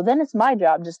trot. So then it's my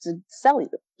job just to sell you,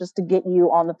 just to get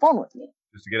you on the phone with me.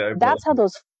 Just to get over.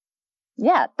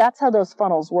 That's how those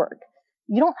funnels work.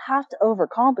 You don't have to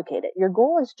overcomplicate it. Your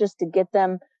goal is just to get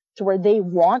them to where they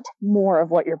want more of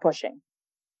what you're pushing.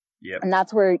 Yeah. And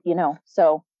that's where,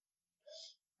 so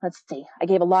let's see. I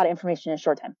gave a lot of information in a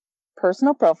short time.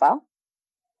 Personal profile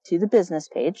to the business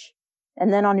page.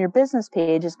 And then on your business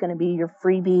page is going to be your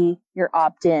freebie, your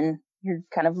opt-in, your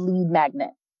kind of lead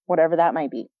magnet, whatever that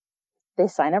might be. They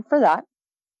sign up for that.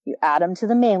 You add them to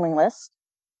the mailing list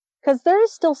because there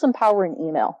is still some power in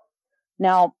email.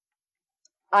 Now,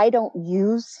 I don't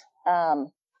use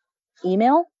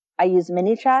email. I use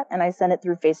ManyChat and I send it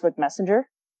through Facebook Messenger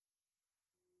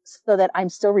so that I'm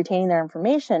still retaining their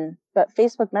information. But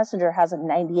Facebook Messenger has a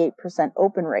 98%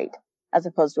 open rate as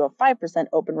opposed to a 5%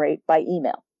 open rate by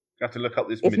email. I have to look up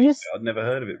this ManyChat. I'd never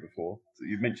heard of it before. So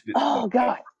you've mentioned it. Oh,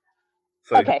 God.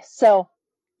 So, okay, so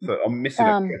I'm missing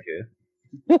a trick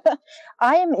here.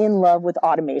 I am in love with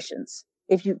automations.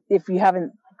 If you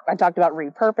haven't, I talked about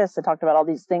Repurpose. I talked about all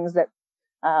these things that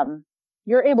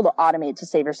you're able to automate to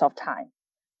save yourself time.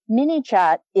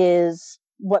 ManyChat is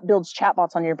what builds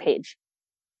chatbots on your page.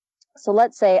 So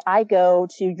let's say I go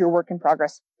to your work in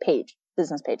progress page,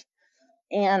 business page,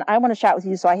 and I want to chat with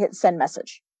you. So I hit send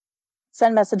message.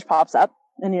 Send message pops up,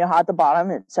 and how at the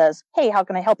bottom it says, hey, how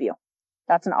can I help you?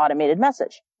 That's an automated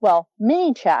message. Well,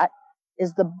 ManyChat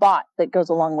is the bot that goes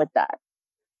along with that.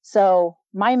 So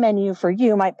my menu for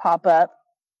you might pop up.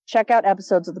 Check out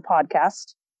episodes of the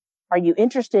podcast. Are you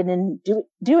interested in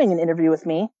doing an interview with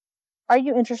me? Are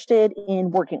you interested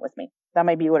in working with me? That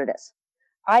might be what it is.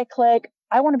 I click,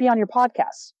 I want to be on your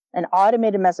podcast. An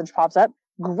automated message pops up.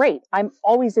 Great. I'm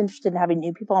always interested in having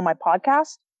new people on my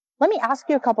podcast. Let me ask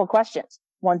you a couple of questions.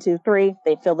 1, 2, 3.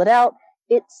 They filled it out.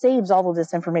 It saves all of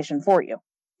this information for you.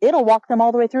 it'll walk them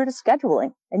all the way through to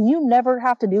scheduling, and you never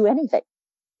have to do anything.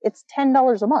 It's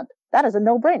 $10 a month. That is a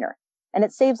no-brainer, and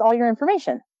it saves all your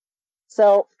information.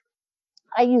 So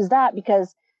I use that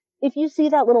because if you see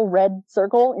that little red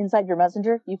circle inside your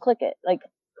messenger, you click it. Like,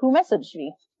 who messaged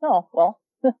me? Oh, well,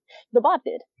 the bot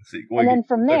did. See, and then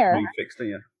from there, fixed,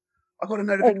 yeah. I got a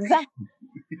notification. Exactly.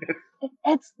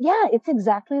 It's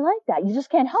exactly like that. You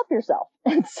just can't help yourself.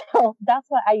 And so that's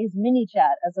why I use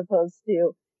MiniChat as opposed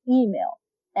to email.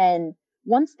 And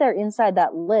once they're inside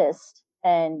that list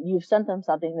and you've sent them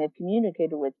something, they've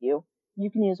communicated with you, you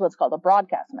can use what's called a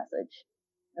broadcast message.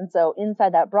 And so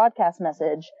inside that broadcast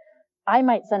message, I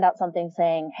might send out something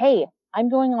saying, hey, I'm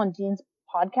going on Dean's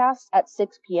podcast at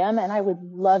 6 p.m. and I would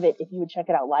love it if you would check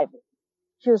it out live.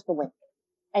 Here's the link.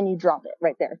 And you drop it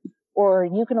right there. Or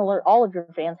you can alert all of your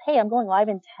fans, hey, I'm going live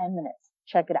in 10 minutes.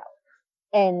 Check it out.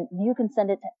 And you can send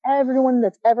it to everyone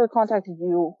that's ever contacted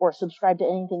you or subscribed to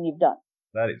anything you've done.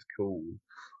 That is cool.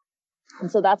 And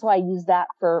so that's why I use that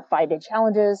for 5-day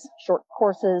challenges, short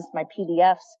courses, my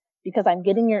PDFs, because I'm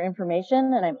getting your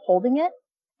information and I'm holding it.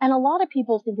 And a lot of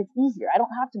people think it's easier. I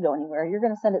don't have to go anywhere. You're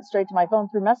going to send it straight to my phone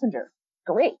through Messenger.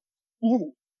 Great.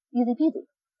 Easy peasy.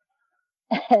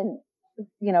 And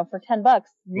for $10,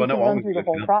 you can run through the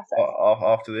whole process.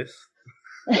 After this.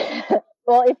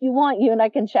 Well, if you want, you and I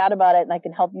can chat about it and I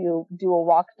can help you do a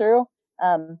walkthrough.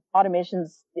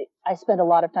 Automations, I spend a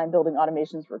lot of time building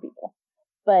automations for people,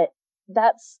 but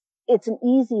it's an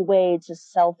easy way to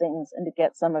sell things and to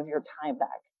get some of your time back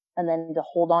and then to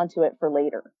hold on to it for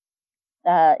later.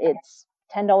 It's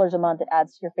 $10 a month. It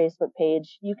adds to your Facebook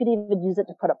page. You could even use it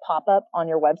to put a pop-up on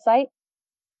your website.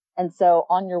 And so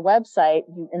on your website,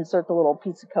 you insert the little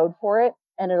piece of code for it,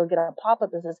 and it'll get a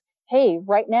pop-up that says, hey,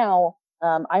 right now,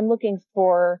 I'm looking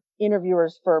for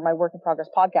interviewers for my Work in Progress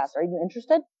podcast. Are you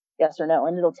interested? Yes or no?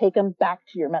 And it'll take them back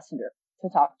to your messenger to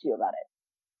talk to you about it.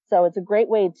 So it's a great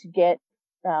way to get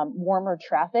warmer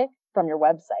traffic from your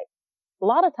website. A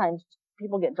lot of times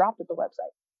people get dropped at the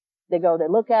website. They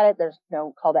look at it. There's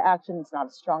no call to action. It's not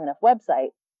a strong enough website.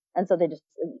 And so they just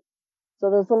leave. So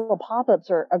those little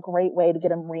pop-ups are a great way to get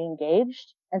them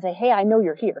re-engaged and say, hey, I know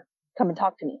you're here. Come and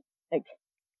talk to me. Like,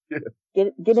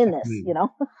 get in this,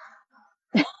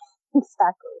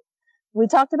 Exactly. We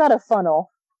talked about a funnel,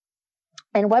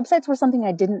 and websites were something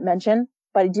I didn't mention,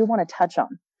 but I do want to touch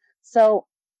on. So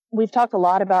we've talked a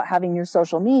lot about having your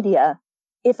social media.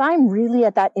 If I'm really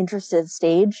at that interested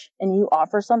stage and you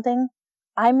offer something,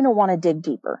 I'm going to want to dig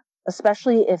deeper,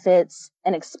 especially if it's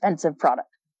an expensive product.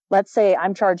 Let's say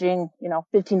I'm charging,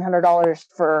 $1,500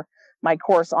 for my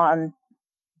course on,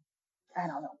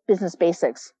 business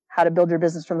basics, how to build your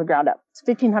business from the ground up. It's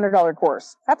a $1,500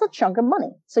 course. That's a chunk of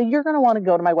money. So you're going to want to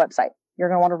go to my website. You're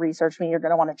going to want to research me. You're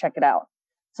going to want to check it out.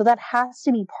 So that has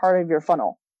to be part of your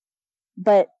funnel.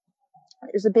 But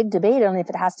there's a big debate on if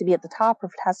it has to be at the top or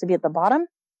if it has to be at the bottom.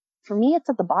 For me, it's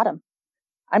at the bottom.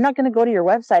 I'm not going to go to your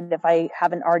website if I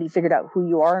haven't already figured out who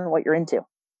you are and what you're into.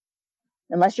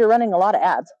 Unless you're running a lot of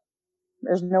ads.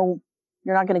 You're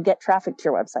not going to get traffic to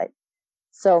your website.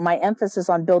 So my emphasis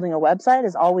on building a website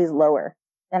is always lower.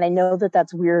 And I know that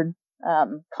that's weird,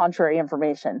 contrary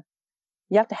information.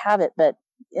 You have to have it, but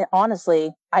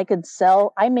honestly,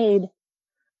 I made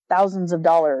thousands of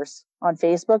dollars on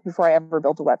Facebook before I ever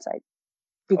built a website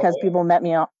because people met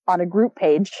me on a group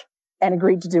page and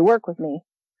agreed to do work with me.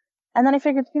 And then I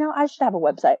figured, I should have a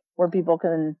website where people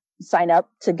can sign up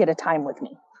to get a time with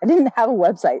me. I didn't have a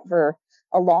website for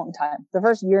a long time. The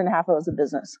first year and a half I was in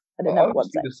business, I didn't have a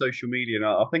website. The social media, and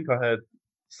I think I heard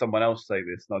someone else say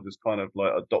this, and I just kind of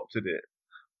adopted it.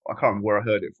 I can't remember where I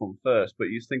heard it from first, but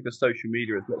you think of social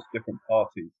media as lots of different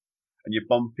parties, and you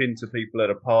bump into people at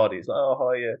a party. It's like, oh,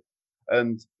 hi, yeah.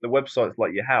 And the website's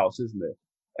like your house, isn't it?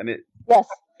 And yes.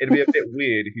 It'd be a bit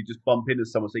weird if you just bump into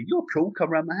someone and say, you're cool,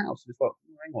 come around the house. And it's like,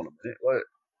 hang on a minute,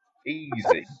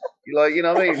 easy. You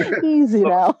know what I mean? Easy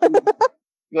now.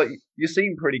 You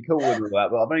seem pretty cool and all that,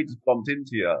 but I've only just bumped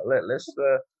into you. Let's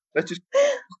just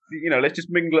let's just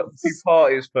mingle at a few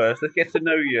parties first. Let's get to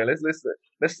know you.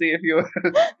 Let's see if you're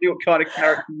what kind of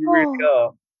character you really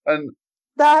are. And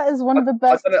that is one of the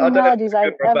best analogies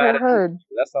I've ever heard.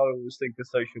 That's how I always think of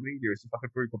social media. It's like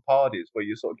a group of parties where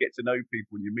you sort of get to know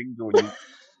people and you mingle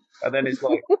and then it's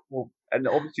like, and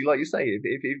obviously, like you say,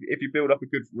 if you build up a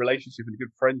good relationship and a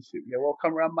good friendship,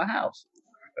 come around my house.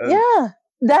 Yeah.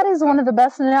 That is one of the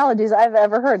best analogies I've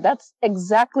ever heard. That's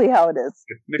exactly how it is.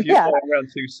 And if you go around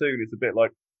too soon, it's a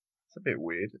bit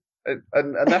weird.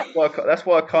 And that's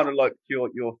why I kind of like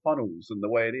your funnels and the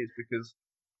way it is, because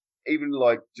even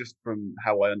just from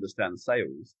how I understand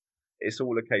sales, it's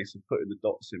all a case of putting the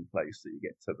dots in place that you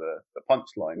get to the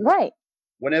punchline. Right.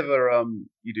 whenever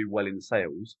you do well in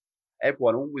sales,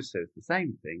 everyone always says the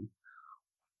same thing.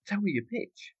 Tell me your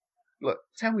pitch. Look,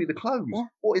 tell me the close. Yeah.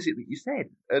 What is it that you said?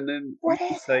 And then What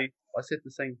you is say, I said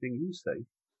the same thing you say.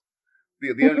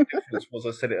 The only difference was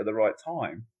I said it at the right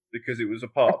time because it was a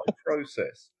part of the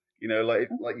process. You know,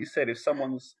 like you said, if I'm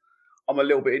a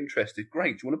little bit interested,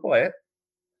 great. Do you want to buy it?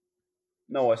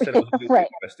 No, I said I was a little right?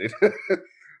 bit interested.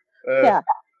 Yeah. Have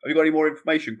you got any more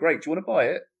information? Great. Do you want to buy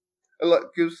it?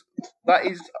 Because that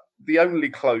is the only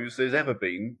close there's ever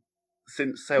been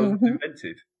since sales was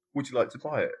invented. Would you like to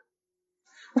buy it?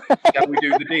 Can we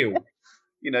do the deal?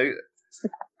 You know,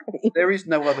 there is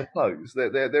no other close.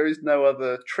 There is no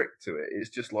other trick to it. It's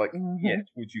just like, yes,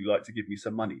 would you like to give me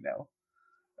some money now?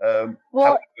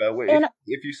 Well, however,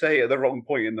 if you say it at the wrong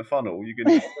point in the funnel, you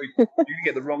can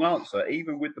get the wrong answer,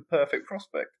 even with the perfect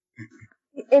prospect.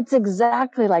 It's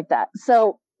exactly like that.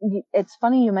 So it's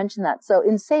funny you mentioned that. So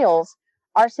in sales,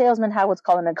 our salesmen have what's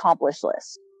called an accomplished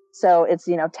list. So it's,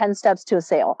 10 steps to a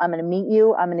sale. I'm going to meet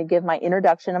you. I'm going to give my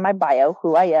introduction and my bio,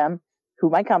 who I am, who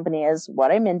my company is, what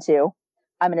I'm into.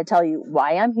 I'm going to tell you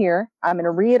why I'm here. I'm going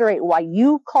to reiterate why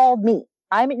you called me.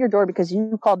 I'm at your door because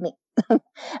you called me.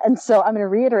 And so I'm going to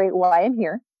reiterate why I'm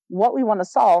here, what we want to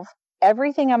solve,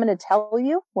 everything I'm going to tell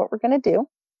you, what we're going to do.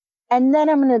 And then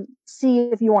I'm going to see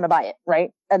if you want to buy it,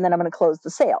 right? And then I'm going to close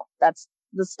the sale. That's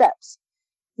the steps.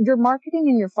 Your marketing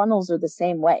and your funnels are the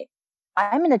same way.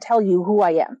 I'm going to tell you who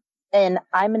I am. And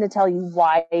I'm going to tell you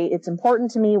why it's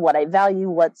important to me, what I value,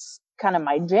 what's kind of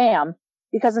my jam.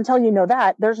 Because until you know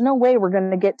that, there's no way we're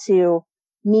going to get to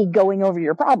me going over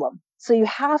your problem. So you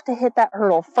have to hit that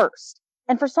hurdle first.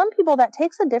 And for some people, that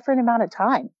takes a different amount of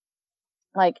time.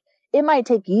 Like, it might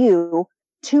take you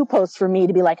 2 posts for me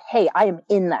to be like, hey, I am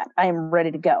in that. I am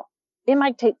ready to go. It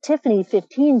might take Tiffany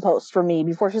 15 posts for me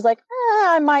before she's like,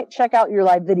 I might check out your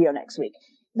live video next week.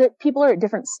 That people are at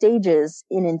different stages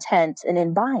in intent and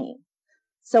in buying.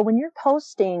 So when you're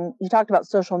posting, you talked about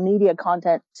social media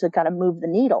content to kind of move the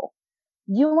needle.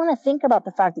 You want to think about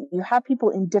the fact that you have people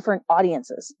in different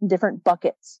audiences, in different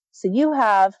buckets. So you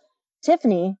have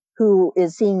Tiffany, who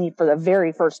is seeing me for the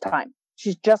very first time.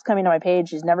 She's just coming to my page.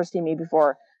 She's never seen me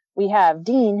before. We have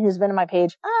Dean, who's been on my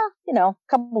page, a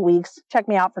couple of weeks, checked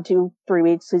me out for 2-3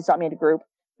 weeks. He saw me in a group.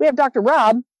 We have Dr.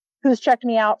 Rob, who's checked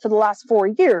me out for the last 4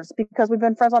 years because we've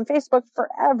been friends on Facebook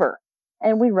forever.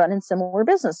 And we run in similar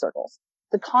business circles.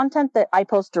 The content that I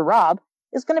post to Rob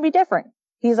is going to be different.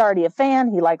 He's already a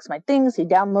fan. He likes my things. He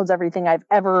downloads everything I've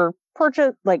ever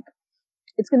purchased. Like,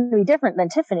 it's going to be different than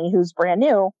Tiffany, who's brand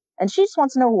new, and she just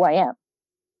wants to know who I am.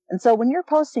 And so when you're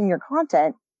posting your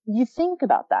content, you think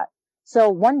about that. So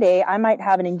one day I might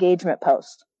have an engagement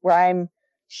post where I'm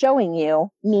showing you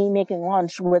me making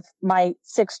lunch with my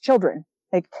 6 children.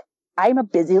 Like, I'm a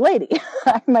busy lady.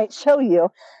 I might show you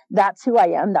that's who I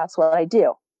am. That's what I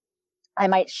do. I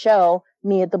might show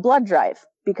me at the blood drive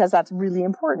because that's really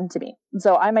important to me.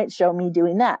 So I might show me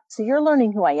doing that. So you're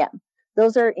learning who I am.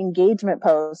 Those are engagement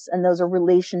posts and those are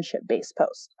relationship-based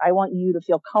posts. I want you to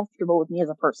feel comfortable with me as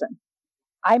a person.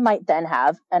 I might then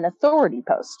have an authority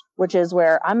post, which is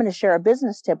where I'm going to share a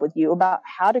business tip with you about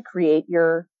how to create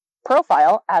your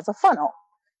profile as a funnel.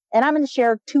 And I'm going to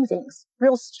share 2 things,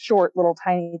 real short, little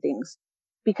tiny things,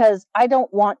 because I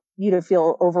don't want you to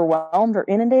feel overwhelmed or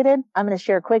inundated. I'm going to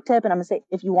share a quick tip and I'm going to say,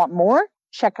 if you want more,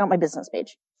 check out my business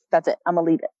page. That's it. I'm going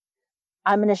to leave it.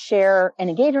 I'm going to share an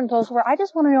engagement post where I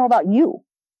just want to know about you.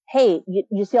 Hey,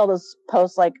 you see all those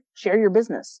posts like share your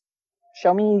business,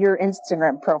 show me your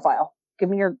Instagram profile. Give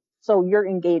me so you're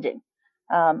engaging.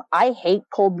 I hate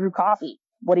cold brew coffee.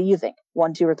 What do you think?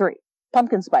 1, 2, or 3?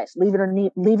 Pumpkin spice. Leave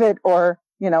it or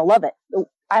love it.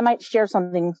 I might share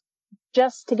something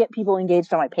just to get people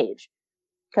engaged on my page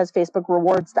because Facebook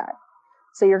rewards that.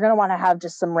 So you're going to want to have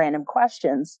just some random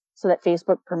questions so that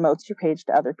Facebook promotes your page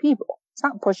to other people. It's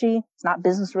not pushy. It's not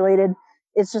business related.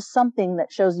 It's just something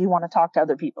that shows you want to talk to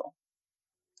other people.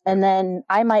 And then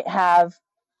I might have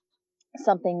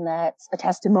something that's a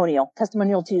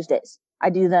testimonial Tuesdays. I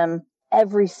do them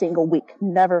every single week,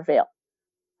 never fail.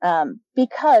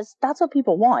 Because that's what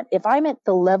people want. If I'm at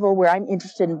the level where I'm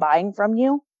interested in buying from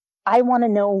you, I want to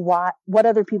know what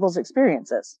other people's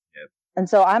experience is. Yep. And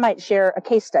so I might share a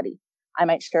case study. I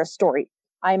might share a story.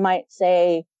 I might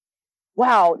say,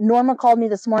 wow, Norma called me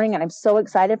this morning and I'm so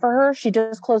excited for her. She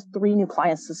just closed 3 new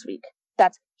clients this week.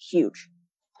 That's huge.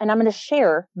 And I'm going to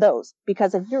share those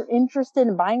because if you're interested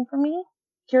in buying from me,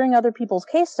 hearing other people's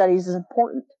case studies is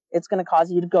important. It's going to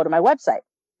cause you to go to my website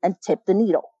and tip the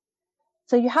needle.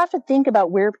 So you have to think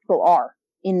about where people are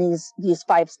in these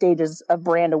 5 stages of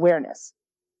brand awareness.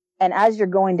 And as you're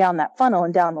going down that funnel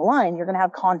and down the line, you're going to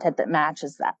have content that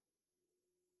matches that.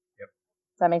 Yep.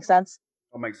 Does that make sense?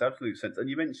 That makes absolute sense. And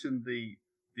you mentioned the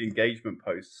engagement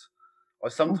posts. I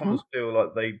Hmm. sometimes feel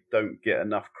like they don't get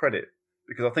enough credit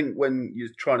because I think when you're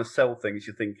trying to sell things,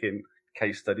 you're thinking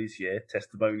case studies, yeah,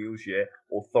 testimonials, yeah,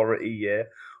 authority, yeah,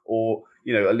 or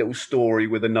a little story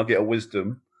with a nugget of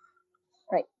wisdom.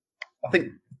 Right. I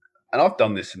think, and I've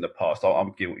done this in the past.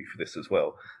 I'm guilty for this as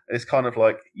well. It's kind of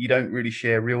like you don't really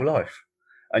share real life,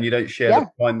 and you don't share the Yeah.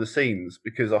 behind the scenes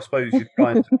because I suppose you're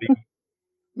trying to be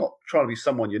not trying to be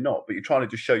someone you're not, but you're trying to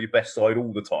just show your best side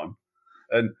all the time.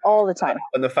 And All the time.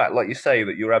 and the fact, like you say,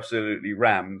 that you're absolutely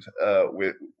rammed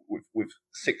with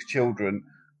 6 children,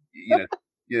 you know,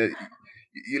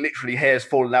 you literally hairs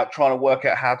falling out trying to work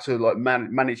out how to like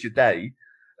manage your day,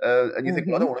 and you think,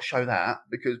 well, I Hmm. don't want to show that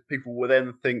because people will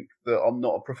then think that I'm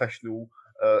not a professional,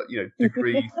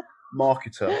 degree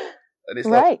marketer, and it's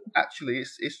like Right. actually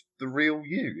it's the real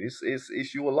you,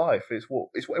 it's your life, it's what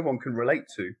everyone can relate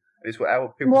to, it's what our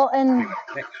people Well, and feel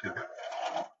a connection.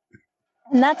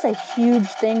 And that's a huge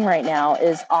thing right now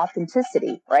is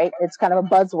authenticity, right? It's kind of a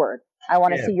buzzword. I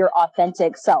want to Yeah, see your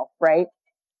authentic self, right?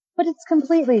 But it's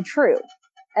completely true.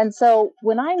 And so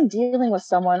when I'm dealing with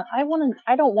someone, I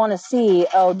don't want to see,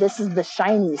 oh, this is the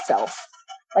shiny self.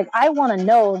 Like I want to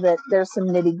know that there's some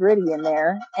nitty gritty in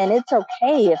there and it's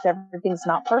okay if everything's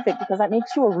not perfect because that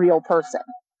makes you a real person.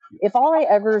 If all I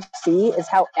ever see is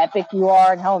how epic you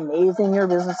are and how amazing your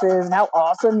business is and how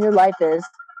awesome your life is,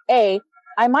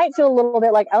 I might feel a little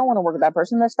bit like I don't want to work with that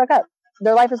person. They're stuck up.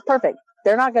 Their life is perfect.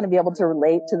 They're not going to be able to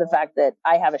relate to the fact that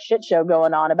I have a shit show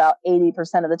going on about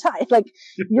 80% of the time. Like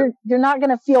you're not going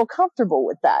to feel comfortable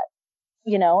with that.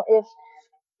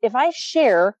 If I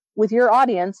share with your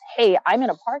audience, hey, I'm in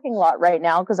a parking lot right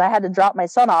now because I had to drop my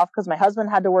son off because my husband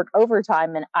had to work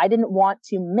overtime and I didn't want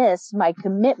to miss my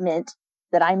commitment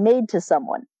that I made to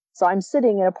someone. So I'm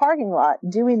sitting in a parking lot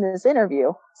doing this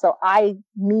interview. So I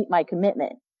meet my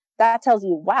commitment. That tells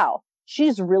you, wow,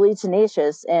 she's really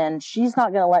tenacious and she's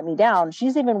not going to let me down.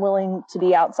 She's even willing to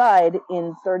be outside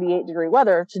in 38-degree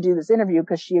weather to do this interview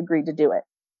because she agreed to do it.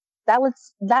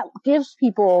 That gives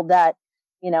people that,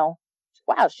 you know,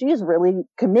 wow, she's really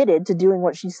committed to doing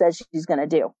what she says she's going to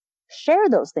do. Share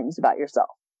those things about yourself.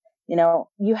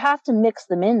 You have to mix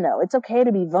them in though. It's okay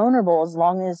to be vulnerable as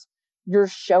long as you're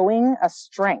showing a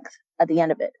strength at the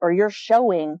end of it, or you're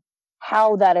showing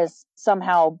how that is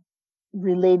somehow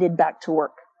related back to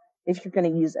work if you're going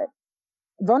to use it.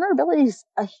 Vulnerability is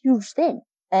a huge thing.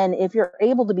 And if you're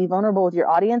able to be vulnerable with your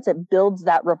audience, it builds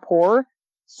that rapport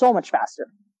so much faster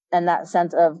and that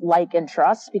sense of like and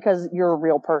trust because you're a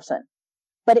real person.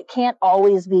 But it can't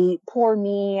always be poor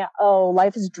me. Oh,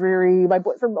 life is dreary. My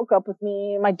boyfriend broke up with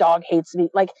me. My dog hates me.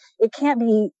 Like it can't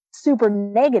be super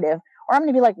negative or I'm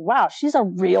going to be like, wow, she's a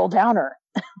real downer.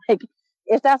 Like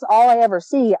if that's all I ever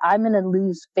see, I'm going to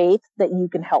lose faith that you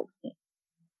can help me.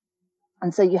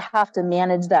 And so you have to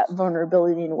manage that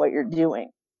vulnerability in what you're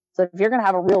doing. So if you're going to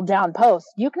have a real down post,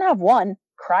 you can have one,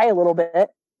 cry a little bit,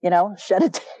 shed a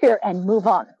tear and move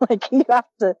on. Like you have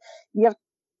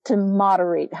to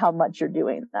moderate how much you're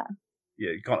doing that.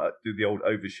 yeah, you can't do the old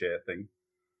overshare thing.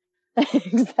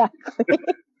 Exactly.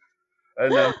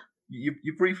 And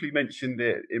you briefly mentioned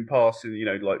it in passing,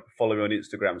 like following on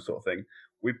Instagram sort of thing.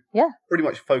 We Yeah. pretty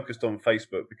much focused on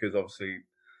Facebook because obviously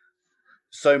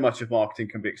so much of marketing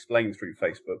can be explained through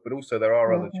Facebook, but also there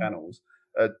are other Mm-hmm. channels.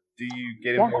 Do you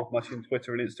get Yeah. involved much in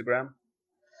Twitter and Instagram?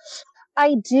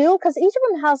 I do because each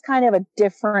of them has kind of a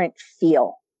different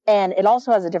feel and it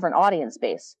also has a different audience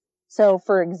base. So,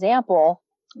 for example,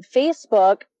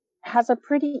 Facebook has a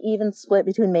pretty even split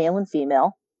between male and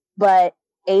female, but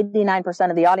 89%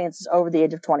 of the audience is over the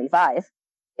age of 25.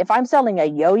 If I'm selling a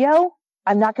yo yo,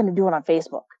 I'm not going to do it on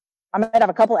Facebook. I might have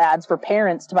a couple ads for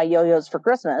parents to buy yo yos for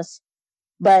Christmas,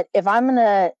 but if I'm going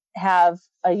to have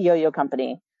a yo yo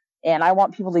company and I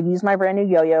want people to use my brand new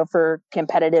yo yo for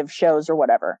competitive shows or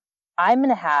whatever, I'm going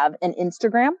to have an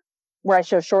Instagram where I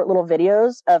show short little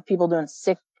videos of people doing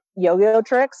sick yo yo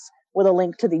tricks with a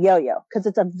link to the yo yo because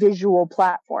it's a visual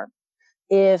platform.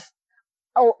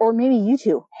 Or maybe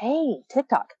YouTube. Hey,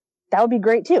 TikTok. That would be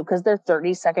great too because they're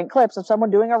 30-second clips of someone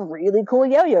doing a really cool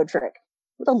yo yo trick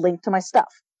with a link to my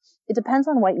stuff. It depends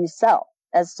on what you sell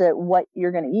as to what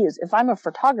you're going to use. If I'm a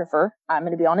photographer, I'm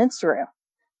going to be on Instagram.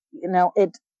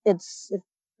 It's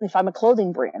if I'm a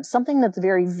clothing brand, something that's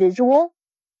very visual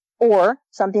or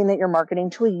something that you're marketing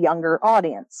to a younger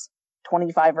audience,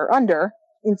 25 or under,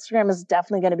 Instagram is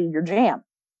definitely going to be your jam.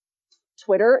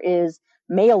 Twitter is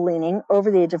male leaning, over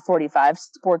the age of 45,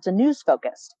 sports and news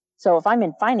focused. So if I'm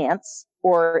in finance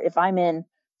or if I'm in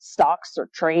stocks or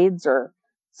trades or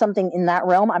something in that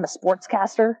realm, I'm a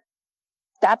sportscaster.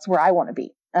 That's where I want to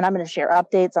be. and I'm going to share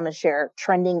updates. I'm going to share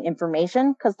trending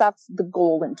information, because that's the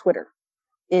goal in Twitter,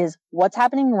 is what's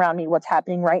happening around me, what's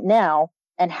happening right now,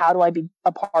 and how do I be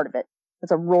a part of it?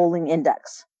 It's a rolling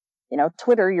index.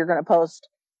 Twitter, you're going to post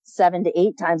 7 to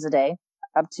 8 times a day,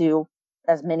 up to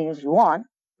as many as you want,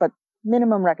 but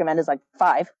minimum recommend is like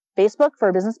 5. Facebook, for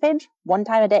a business page, 1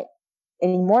 time a day.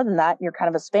 Any more than that, you're kind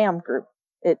of a spam group.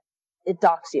 It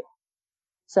docks you.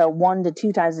 So 1 to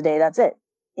 2 times a day, that's it.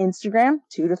 Instagram,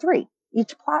 2 to 3.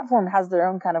 Each platform has their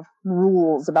own kind of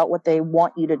rules about what they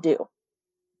want you to do,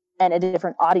 and a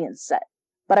different audience set.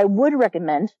 But I would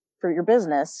recommend for your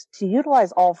business to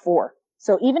utilize all 4.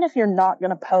 So even if you're not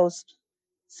going to post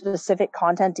specific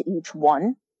content to each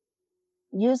one,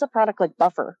 use a product like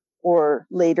Buffer or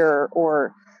Later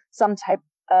or some type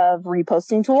of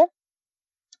reposting tool,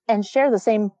 and share the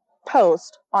same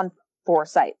post on 4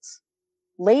 sites.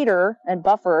 Later and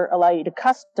Buffer allow you to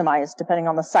customize depending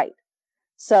on the site.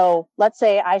 So let's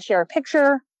say I share a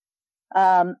picture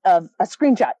of a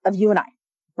screenshot of you and I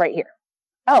right here.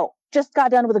 Oh, just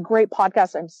got done with a great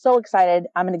podcast. I'm so excited.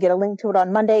 I'm going to get a link to it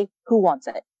on Monday. Who wants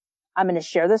it? I'm going to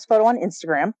share this photo on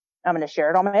Instagram. I'm going to share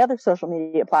it on my other social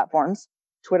media platforms.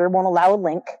 Twitter won't allow a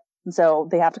link, and so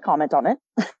they have to comment on it.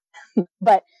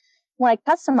 But when I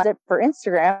customize it for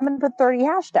Instagram, I'm going to put 30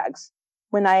 hashtags.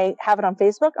 When I have it on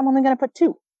Facebook, I'm only going to put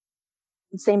 2.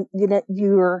 Same,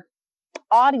 your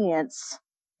audience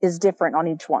is different on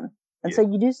each one. And so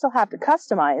you do still have to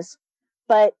customize,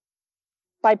 but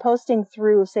by posting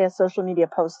through, say, a social media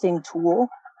posting tool,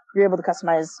 you're able to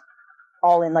customize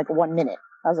all in like 1 minute,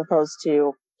 as opposed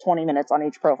to 20 minutes on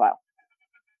each profile.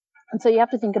 And so you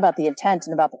have to think about the intent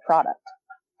and about the product.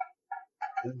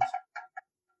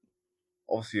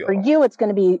 Obviously, for you, it's going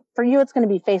to be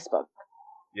Facebook.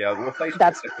 Yeah, well, Facebook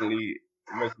definitely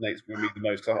resonates with me the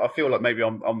most. I feel like maybe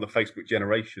I'm the Facebook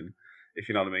generation, if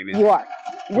you know what I mean. You are.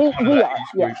 We are.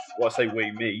 Yes. Well, I say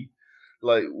we, me.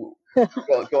 Like,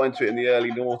 got into it in the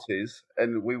early noughties,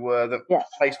 and we were the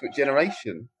Facebook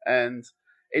generation. And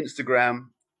Instagram,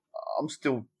 I'm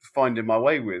still finding my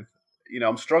way with.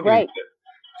 I'm struggling with it.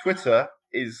 Twitter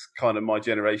is kind of my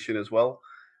generation as well.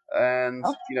 And,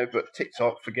 but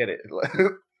TikTok, forget it.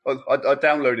 I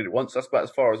downloaded it once. That's about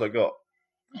as far as I got.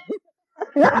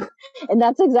 And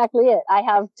that's exactly it. I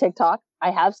have TikTok.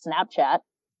 I have Snapchat.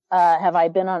 Have I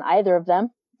been on either of them?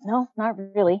 No, not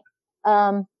really.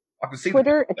 I can see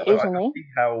Twitter occasionally. I can see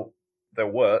how they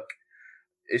work.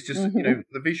 It's just, the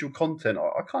visual content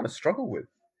I kind of struggle with.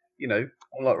 I'm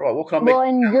like, right, what can I make? Well,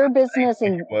 in your business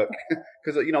and work?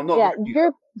 Because, I'm not. Yeah,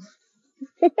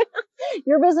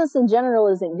 your business in general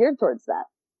isn't geared towards that.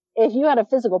 If you had a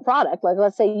physical product, like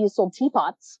let's say you sold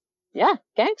teapots,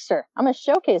 gangster. I'm going to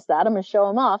showcase that. I'm going to show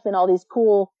them off in all these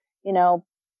cool,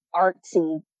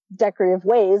 artsy, decorative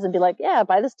ways and be like,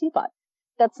 buy this teapot.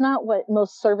 That's not what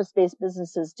most service-based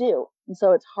businesses do. And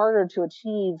so it's harder to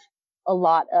achieve a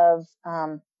lot of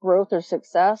growth or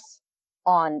success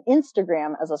on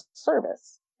Instagram as a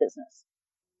service business.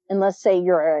 Unless, say,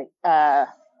 you're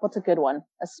what's a good one?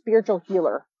 A spiritual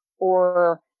healer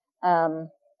or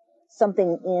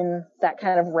something in that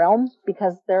kind of realm,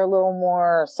 because they're a little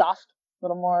more soft, a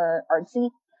little more artsy.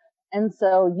 And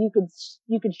so you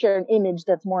could share an image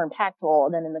that's more impactful,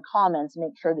 and then in the comments,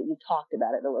 make sure that you talked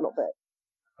about it a little bit.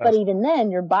 But even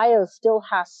then, your bio still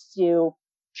has to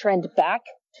trend back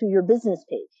to your business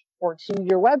page or to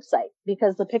your website,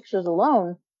 because the pictures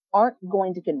alone aren't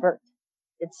going to convert.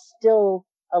 It's still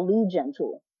a lead gen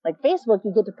tool. Like Facebook,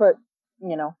 you get to put,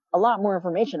 a lot more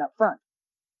information up front.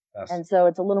 And so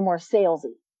it's a little more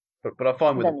salesy. But I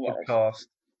find with the podcast,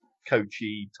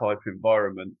 coachy type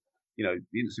environment, the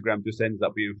Instagram just ends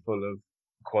up being full of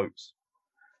quotes.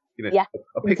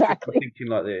 A picture of thinking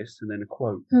like this, and then a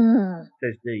quote.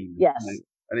 Says Dean. Yes.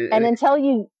 And until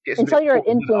you're at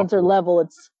influencer level,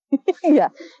 it's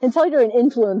until you're an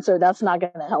influencer, that's not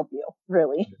going to help you,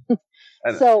 really.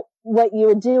 So what you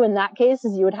would do in that case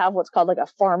is you would have what's called like a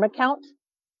farm account.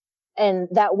 And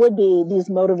that would be these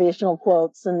motivational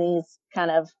quotes and these kind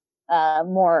of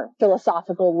more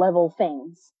philosophical level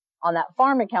things on that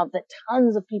farm account that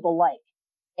tons of people like.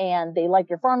 And they like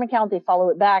your farm account, they follow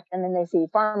it back, and then they see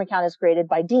farm account is created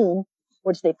by Dean,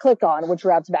 which they click on, which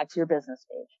routes back to your business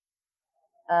page.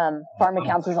 Farm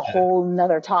accounts is a whole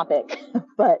nother topic,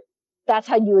 but that's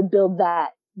how you would build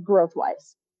that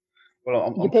growth-wise.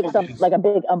 Well, you pick something like a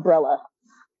big umbrella.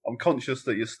 I'm conscious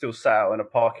that you're still sat out in a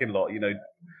parking lot.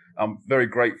 I'm very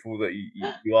grateful that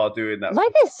you are doing that.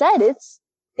 Like I said,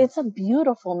 it's a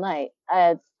beautiful night.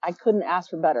 I couldn't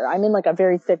ask for better. I'm in like a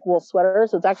very thick wool sweater,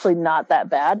 so it's actually not that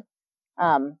bad.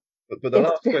 But the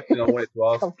last question I wanted to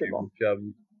ask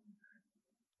you,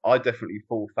 I definitely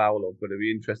fall foul of, but it'd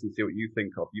be interesting to see what you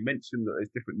think of. You mentioned that there's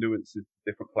different nuances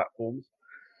to different platforms.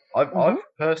 I've Hmm.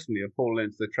 personally have fallen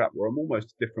into the trap where I'm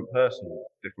almost a different person on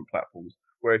different platforms.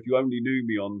 Where if you only knew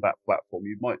me on that platform,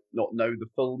 you might not know the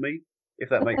full me, if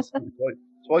that makes sense.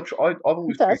 Right? So I've It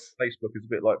always treated does. Facebook as a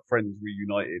bit like Friends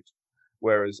reunited,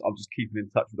 whereas I'm just keeping in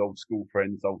touch with old school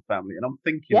friends, old family, and I'm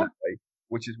thinking Yeah. that way,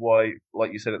 which is why,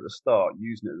 like you said at the start,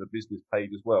 using it as a business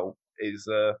page as well is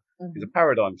Hmm. a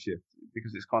paradigm shift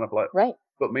because it's kind of like, Right.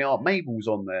 but my Aunt Mabel's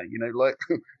on there, like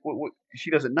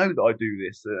she doesn't know that I do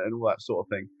this and all that sort of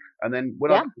thing. And then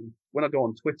Yeah. when I go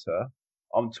on Twitter,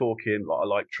 I'm talking like I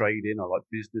like trading, I like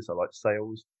business, I like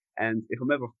sales. And if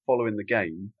I'm ever following the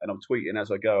game and I'm tweeting as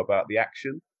I go about the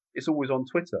action, it's always on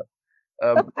Twitter.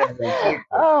 Never on Facebook,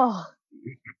 Oh,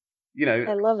 you know.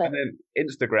 I love it. And then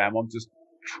Instagram, I'm just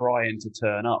trying to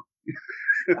turn up.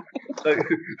 So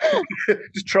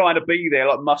just trying to be there,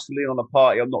 like muscling on a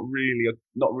party. I'm not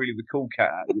really the cool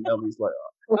cat. He's like,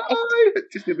 Right. oh,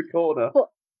 just in the corner.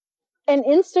 Well, and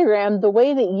Instagram, the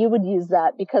way that you would use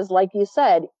that, because like you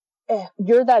said,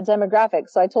 you're that demographic.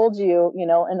 So I told you,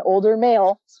 an older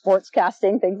male,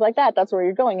 sportscasting, things like that. That's where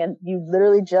you're going. And you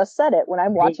literally just said it. When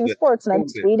I'm Called watching it. sports and I'm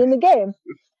Called it. tweeting the game,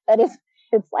 that is,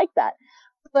 it's like that.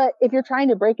 But if you're trying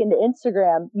to break into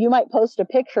Instagram, you might post a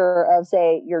picture of,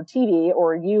 say, your TV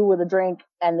or you with a drink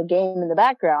and the game in the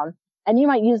background, and you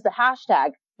might use the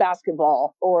hashtag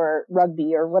basketball or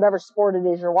rugby or whatever sport it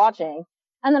is you're watching.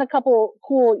 And then a couple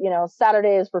cool,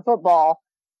 Saturdays for football,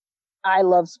 I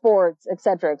love sports, et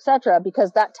cetera,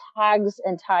 because that tags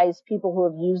and ties people who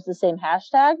have used the same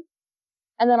hashtag.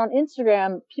 And then on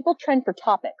Instagram, people trend for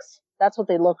topics. That's what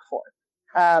they look for.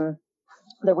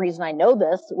 The reason I know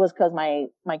this was because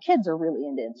my kids are really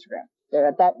into Instagram. They're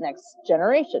at that next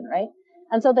generation, right?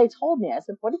 And so they told me, I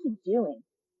said, "What are you doing?"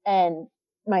 And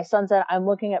my son said, "I'm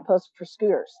looking at posts for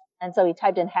scooters." And so he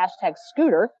typed in hashtag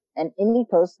scooter, and any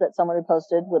post that someone had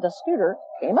posted with a scooter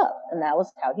came up, and that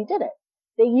was how he did it.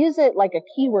 They use it like a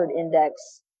keyword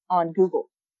index on Google,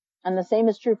 and the same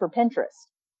is true for Pinterest.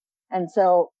 And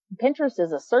so Pinterest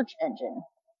is a search engine,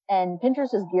 and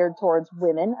Pinterest is geared towards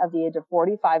women of the age of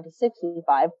 45 to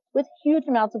 65 with huge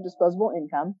amounts of disposable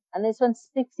income. And they spend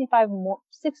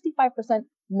 65%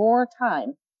 more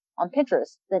time on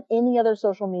Pinterest than any other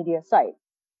social media site.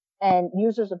 And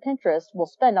users of Pinterest will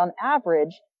spend on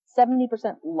average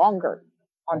 70% longer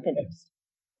on Pinterest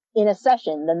in a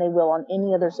session than they will on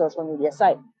any other social media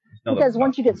site. Because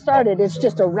once you get started, it's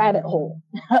just a rabbit hole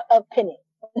of pinning.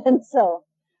 And so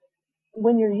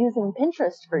when you're using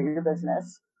Pinterest for your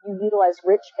business, you utilize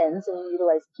rich pins and you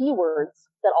utilize keywords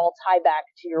that all tie back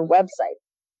to your website.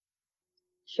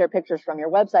 Share pictures from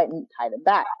your website and tie them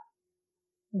back.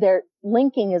 Their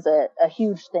linking is a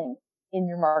huge thing in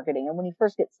your marketing. And when you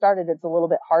first get started, it's a little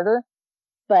bit harder.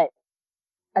 But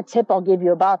a tip I'll give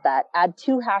you about that, add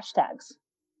 2 hashtags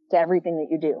to everything that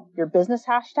you do. Your business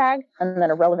hashtag and then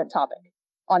a relevant topic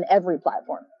on every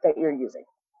platform that you're using.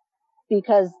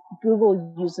 Because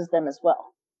Google uses them as well.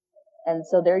 And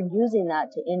so they're using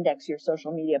that to index your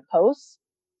social media posts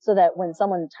so that when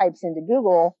someone types into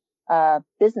Google,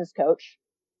 business coach,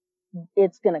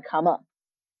 it's going to come up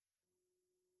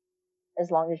as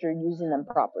long as you're using them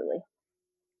properly.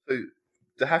 So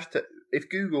the hashtag, if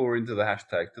Google are into the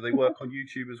hashtags, do they work on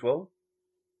YouTube as well?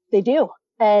 They do.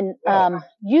 And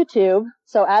YouTube,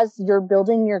 so as you're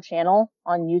building your channel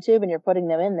on YouTube and you're putting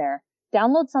them in there,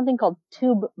 download something called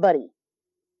TubeBuddy.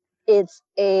 It's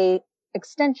a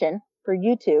extension for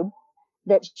YouTube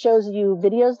that shows you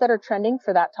videos that are trending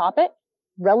for that topic,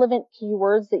 relevant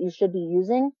keywords that you should be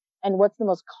using, and what's the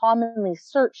most commonly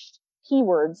searched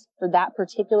keywords for that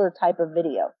particular type of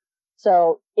video.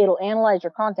 So it'll analyze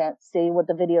your content, see what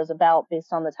the video is about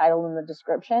based on the title and the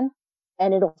description,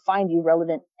 and it'll find you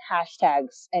relevant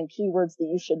hashtags and keywords that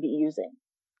you should be using.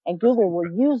 And Google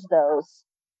will use those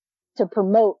to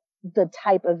promote the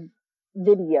type of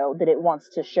video that it wants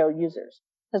to show users.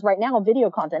 Because right now, video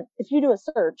content, if you do a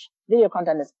search, video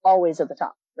content is always at the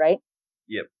top, right?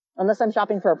 Yep. Unless I'm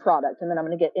shopping for a product, and then I'm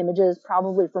going to get images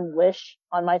probably from Wish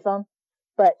on my phone.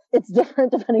 But it's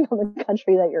different depending on the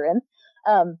country that you're in.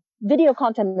 Video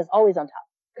content is always on top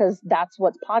because that's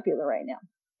what's popular right now.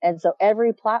 And so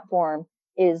every platform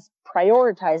is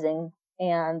prioritizing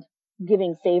and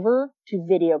giving favor to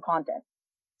video content.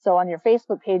 So on your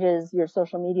Facebook pages, your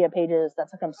social media pages,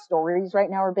 that's how come stories right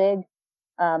now are big.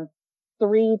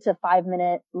 3 to 5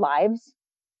 minute lives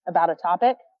about a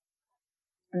topic.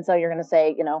 And so you're going to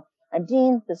say, I'm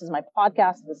Dean. This is my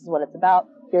podcast. This is what it's about.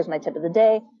 Here's my tip of the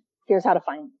day. Here's how to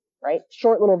find me, right?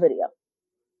 Short little video.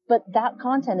 But that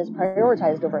content is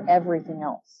prioritized over everything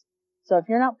else. So if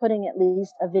you're not putting at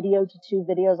least a video to 2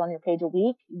 videos on your page a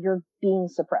week, you're being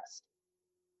suppressed.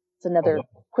 It's another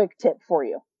quick tip for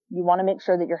you. You want to make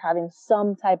sure that you're having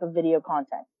some type of video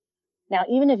content. Now,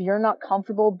 even if you're not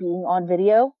comfortable being on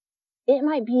video, it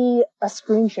might be a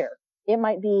screen share. It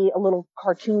might be a little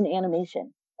cartoon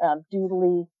animation.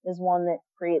 Doodly is one that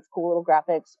creates cool little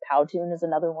graphics. Powtoon is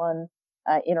another one.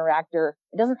 Interactor.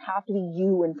 It doesn't have to be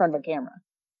you in front of a camera.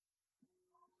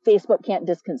 Facebook can't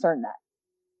disconcern that.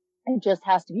 It just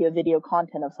has to be a video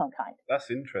content of some kind. That's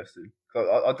interesting.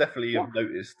 I definitely have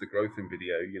noticed the growth in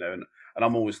video, and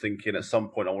I'm always thinking at some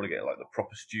point I want to get like the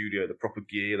proper studio, the proper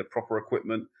gear, the proper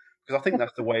equipment, because I think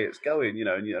that's the way it's going,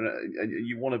 and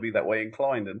you want to be that way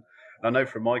inclined. And I know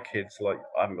for my kids, like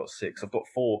I haven't got 6, I've got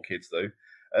 4 kids though,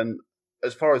 and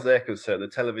as far as they're concerned, the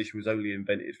television was only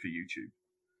invented for YouTube.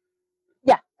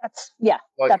 That's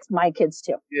my kids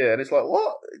too. Yeah, and it's like,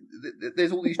 what?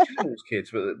 There's all these channels,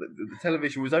 kids, but the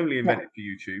television was only invented for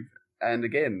YouTube. And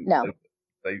again,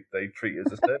 they treat it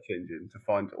as a search engine to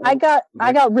find. I got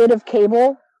rid of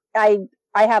cable. I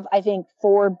have, I think,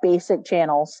 4 basic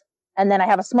channels, and then I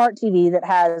have a smart TV that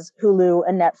has Hulu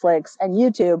and Netflix and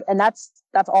YouTube, and that's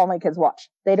all my kids watch.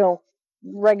 They don't.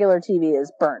 Regular TV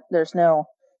is burnt. There's no.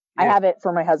 Yeah. I have it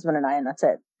for my husband and I, and that's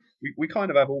it. We kind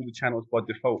of have all the channels by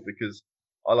default because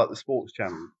I like the sports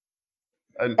channel.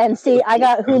 And see, I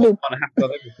got Hulu. I have to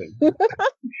have everything.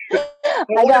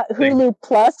 I got Hulu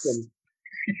Plus.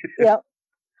 Yep.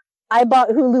 I bought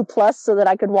Hulu Plus so that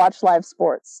I could watch live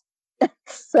sports.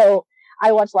 So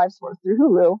I watch live sports through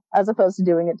Hulu as opposed to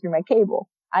doing it through my cable.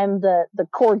 I'm the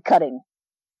cord cutting,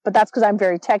 but that's because I'm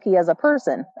very techie as a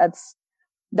person.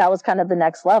 That was kind of the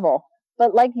next level.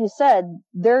 But like you said,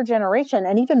 their generation,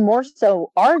 and even more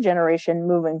so our generation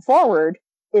moving forward,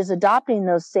 is adopting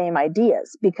those same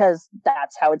ideas because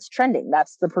that's how it's trending.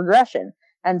 That's the progression.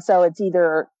 And so it's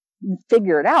either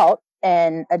figure it out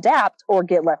and adapt or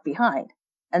get left behind.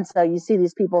 And so you see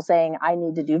these people saying, I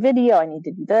need to do video, I need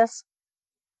to do this.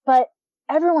 But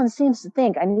everyone seems to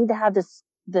think I need to have this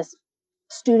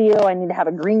studio, I need to have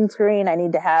a green screen, I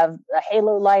need to have a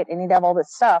halo light, I need to have all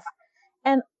this stuff.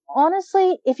 And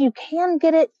honestly, if you can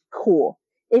get it, cool.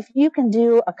 If you can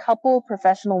do a couple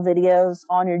professional videos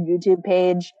on your YouTube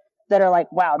page that are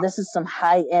like, wow, this is some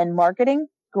high-end marketing,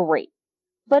 great.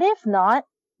 But if not,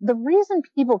 the reason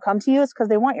people come to you is because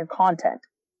they want your content.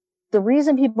 The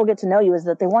reason people get to know you is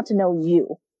that they want to know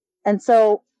you. And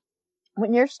so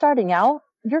when you're starting out,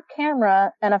 your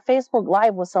camera and a Facebook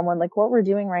Live with someone like what we're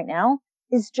doing right now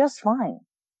is just fine.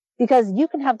 Because you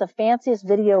can have the fanciest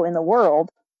video in the world,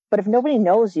 but if nobody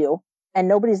knows you, and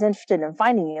nobody's interested in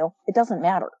finding you, it doesn't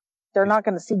matter. They're not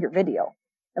going to see your video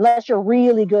unless you're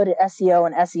really good at SEO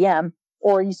and SEM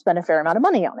or you spend a fair amount of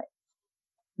money on it.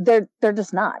 They're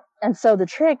just not. And so the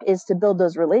trick is to build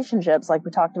those relationships like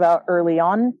we talked about early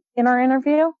on in our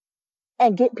interview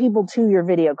and get people to your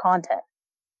video content.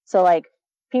 So like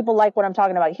people like what I'm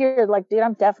talking about here, like, dude,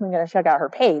 I'm definitely going to check out her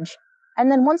page.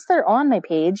 And then once they're on my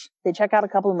page, they check out a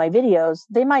couple of my videos,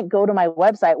 they might go to my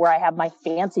website where I have my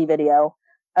fancy video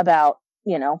about,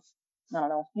 I don't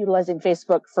know, utilizing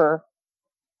Facebook for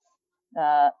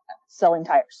selling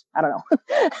tires. I don't know.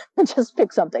 Just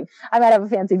pick something. I might have a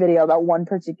fancy video about one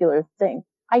particular thing.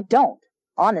 I don't,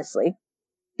 honestly,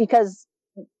 because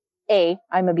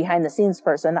I'm a behind the scenes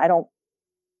person. I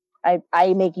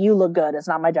make you look good. It's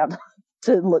not my job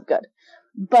to look good,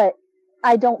 but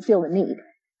I don't feel the need.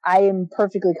 I am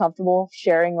perfectly comfortable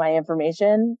sharing my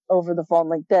information over the phone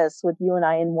like this with you and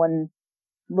I in one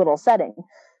little setting.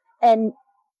 And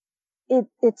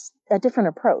it's a different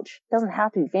approach. It doesn't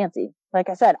have to be fancy. Like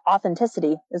I said,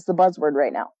 authenticity is the buzzword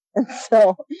right now.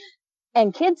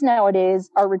 And kids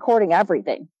nowadays are recording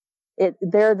everything.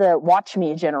 They're the watch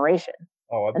me generation.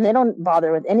 And they don't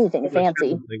bother with anything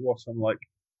fancy. They watch, I'm like,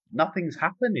 nothing's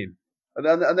happening. And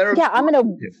I'm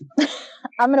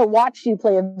gonna watch you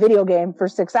play a video game for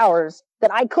 6 hours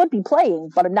that I could be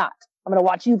playing, but I'm not. I'm gonna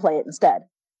watch you play it instead.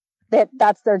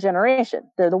 That's their generation.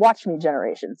 They're the watch me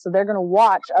generation. So they're gonna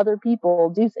watch other people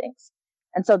do things.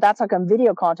 And so that's how come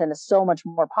video content is so much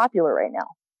more popular right now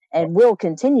and will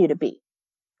continue to be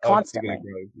constantly.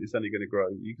 It's only gonna grow.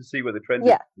 You can see where the trend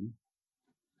is.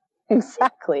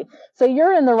 Exactly. So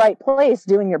you're in the right place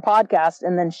doing your podcast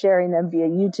and then sharing them via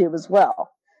YouTube as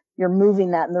well. You're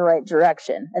moving that in the right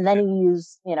direction. And then you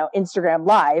use, Instagram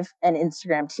Live and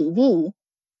Instagram TV,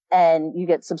 and you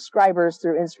get subscribers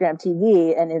through Instagram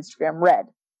TV and Instagram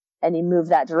Red. And you move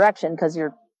that direction because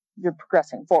you're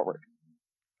progressing forward.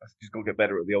 I just got to get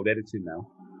better at the old editing now.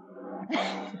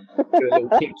 Get little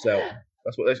clips out.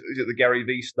 That's the Gary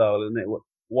Vee style, isn't it?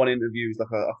 One interview is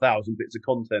like 1,000 bits of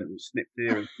content and snipped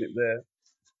here and snipped there.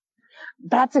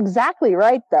 That's exactly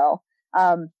right, though.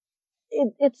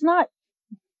 It's not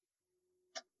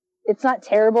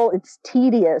terrible. It's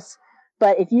tedious.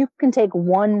 But if you can take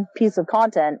one piece of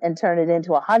content and turn it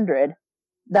into 100,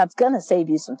 that's going to save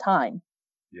you some time.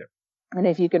 Yeah. And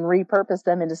if you can repurpose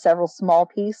them into several small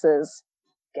pieces,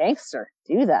 gangster,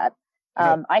 do that.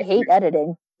 I hate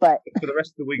editing, but for the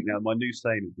rest of the week now, my new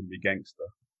saying is going to be gangster.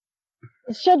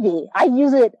 It should be. I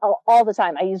use it all the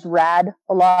time. I use rad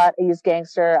a lot. I use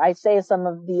gangster. I say some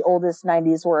of the oldest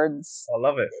 90s words. I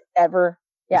love it. Ever.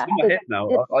 Yeah. It's in my head now.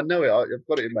 I know it. I've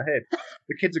got it in my head.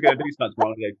 The kids are going to do something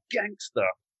tomorrow and go, gangster,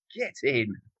 get in.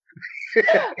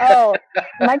 Oh,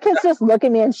 my kids just look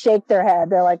at me and shake their head.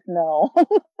 They're like, no.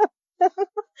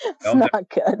 It's not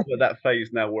good. We're that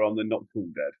phase now where I'm the not cool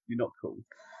dad. You're not cool.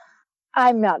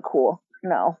 I'm not cool.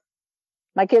 No.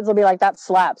 My kids will be like, that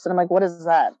slaps. And I'm like, what is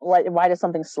that? Why does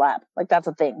something slap? Like, that's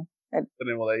a thing.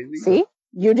 See?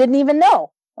 You didn't even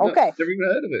know. Okay. Never even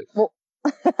heard of it. Well,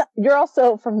 you're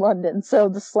also from London, so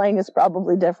the slang is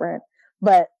probably different.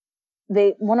 But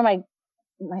one of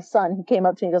my son, he came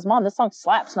up to me and goes, Mom, this song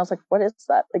slaps. And I was like, what is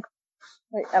that? Like,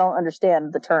 I don't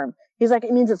understand the term. He's like,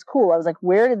 it means it's cool. I was like,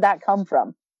 where did that come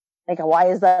from? Like, why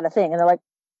is that a thing? And they're like,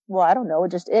 well, I don't know.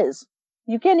 It just is.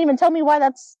 You can't even tell me why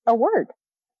that's a word.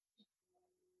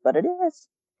 But it is.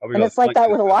 And it's like that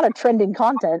with a lot of trending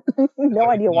content. No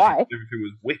idea why. Everything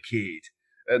was wicked.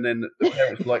 And then the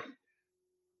parents were like,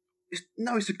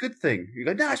 it's a good thing. You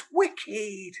go, no, it's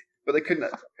wicked. But they couldn't.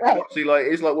 Right. Actually,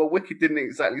 it's like, well, wicked didn't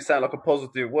exactly sound like a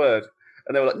positive word.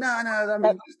 And they were like,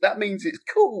 no, that means it's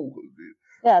cool.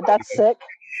 Yeah, that's sick.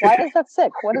 Why is that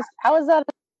sick? How is that?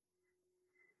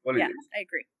 Well, yeah, I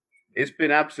agree. It's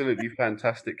been absolutely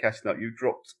fantastic catching up. You've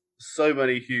dropped so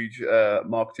many huge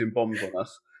marketing bombs on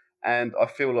us. And I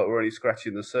feel like we're only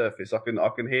scratching the surface. I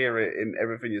can hear it in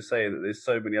everything you're saying that there's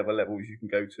so many other levels you can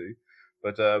go to.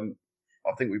 But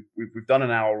I think we've done an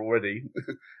hour already,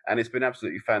 and it's been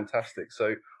absolutely fantastic.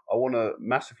 So I want to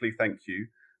massively thank you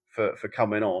for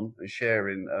coming on and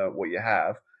sharing what you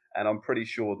have. And I'm pretty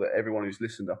sure that everyone who's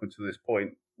listened up until this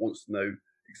point wants to know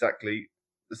exactly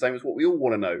the same as what we all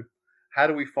want to know. How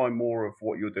do we find more of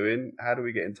what you're doing? How do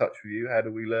we get in touch with you? How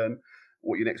do we learn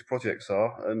what your next projects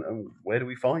are, and where do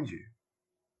we find you?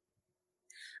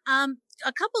 A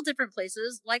couple different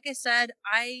places. Like I said,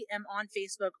 I am on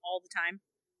Facebook all the time.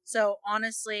 So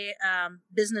honestly,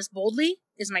 Business Boldly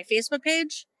is my Facebook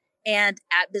page, and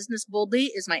 @Business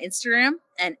Boldly is my Instagram,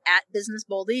 and @Business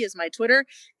Boldly is my Twitter.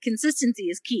 Consistency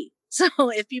is key. So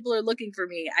if people are looking for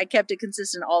me, I kept it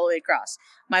consistent all the way across.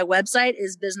 My website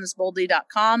is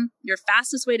businessboldly.com. Your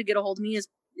fastest way to get a hold of me is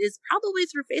probably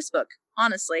through Facebook,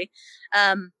 honestly.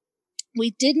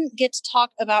 We didn't get to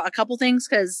talk about a couple things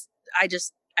because I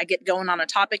get going on a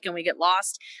topic and we get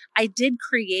lost. I did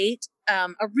create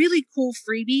a really cool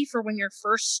freebie for when you're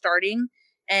first starting,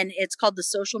 and it's called the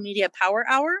Social Media Power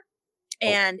Hour.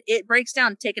 And it breaks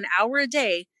down, take an hour a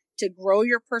day to grow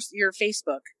your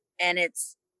Facebook. And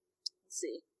it's,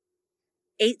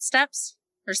 8 steps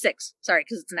or 6, sorry,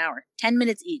 because it's an hour, 10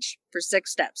 minutes each for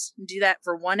 6 steps. Do that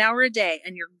for 1 hour a day,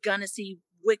 and you're gonna see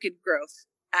wicked growth.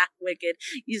 Wicked,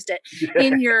 used it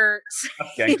in your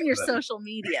social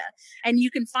media. And you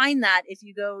can find that if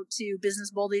you go to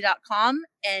businessboldly.com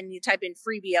and you type in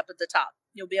freebie up at the top.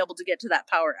 You'll be able to get to that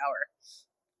power hour.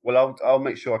 Well, I'll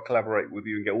make sure I collaborate with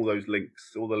you and get all those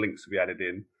links. All the links to be added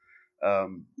in.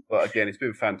 But again, it's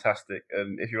been fantastic,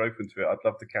 and if you're open to it, I'd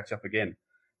love to catch up again,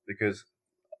 because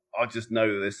I just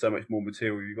know that there's so much more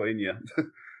material you've got in you,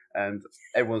 and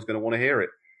everyone's going to want to hear it.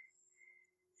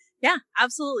 Yeah,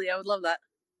 absolutely. I would love that.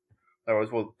 All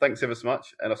right, well, thanks ever so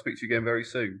much, and I'll speak to you again very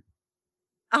soon.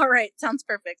 All right, sounds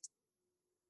perfect.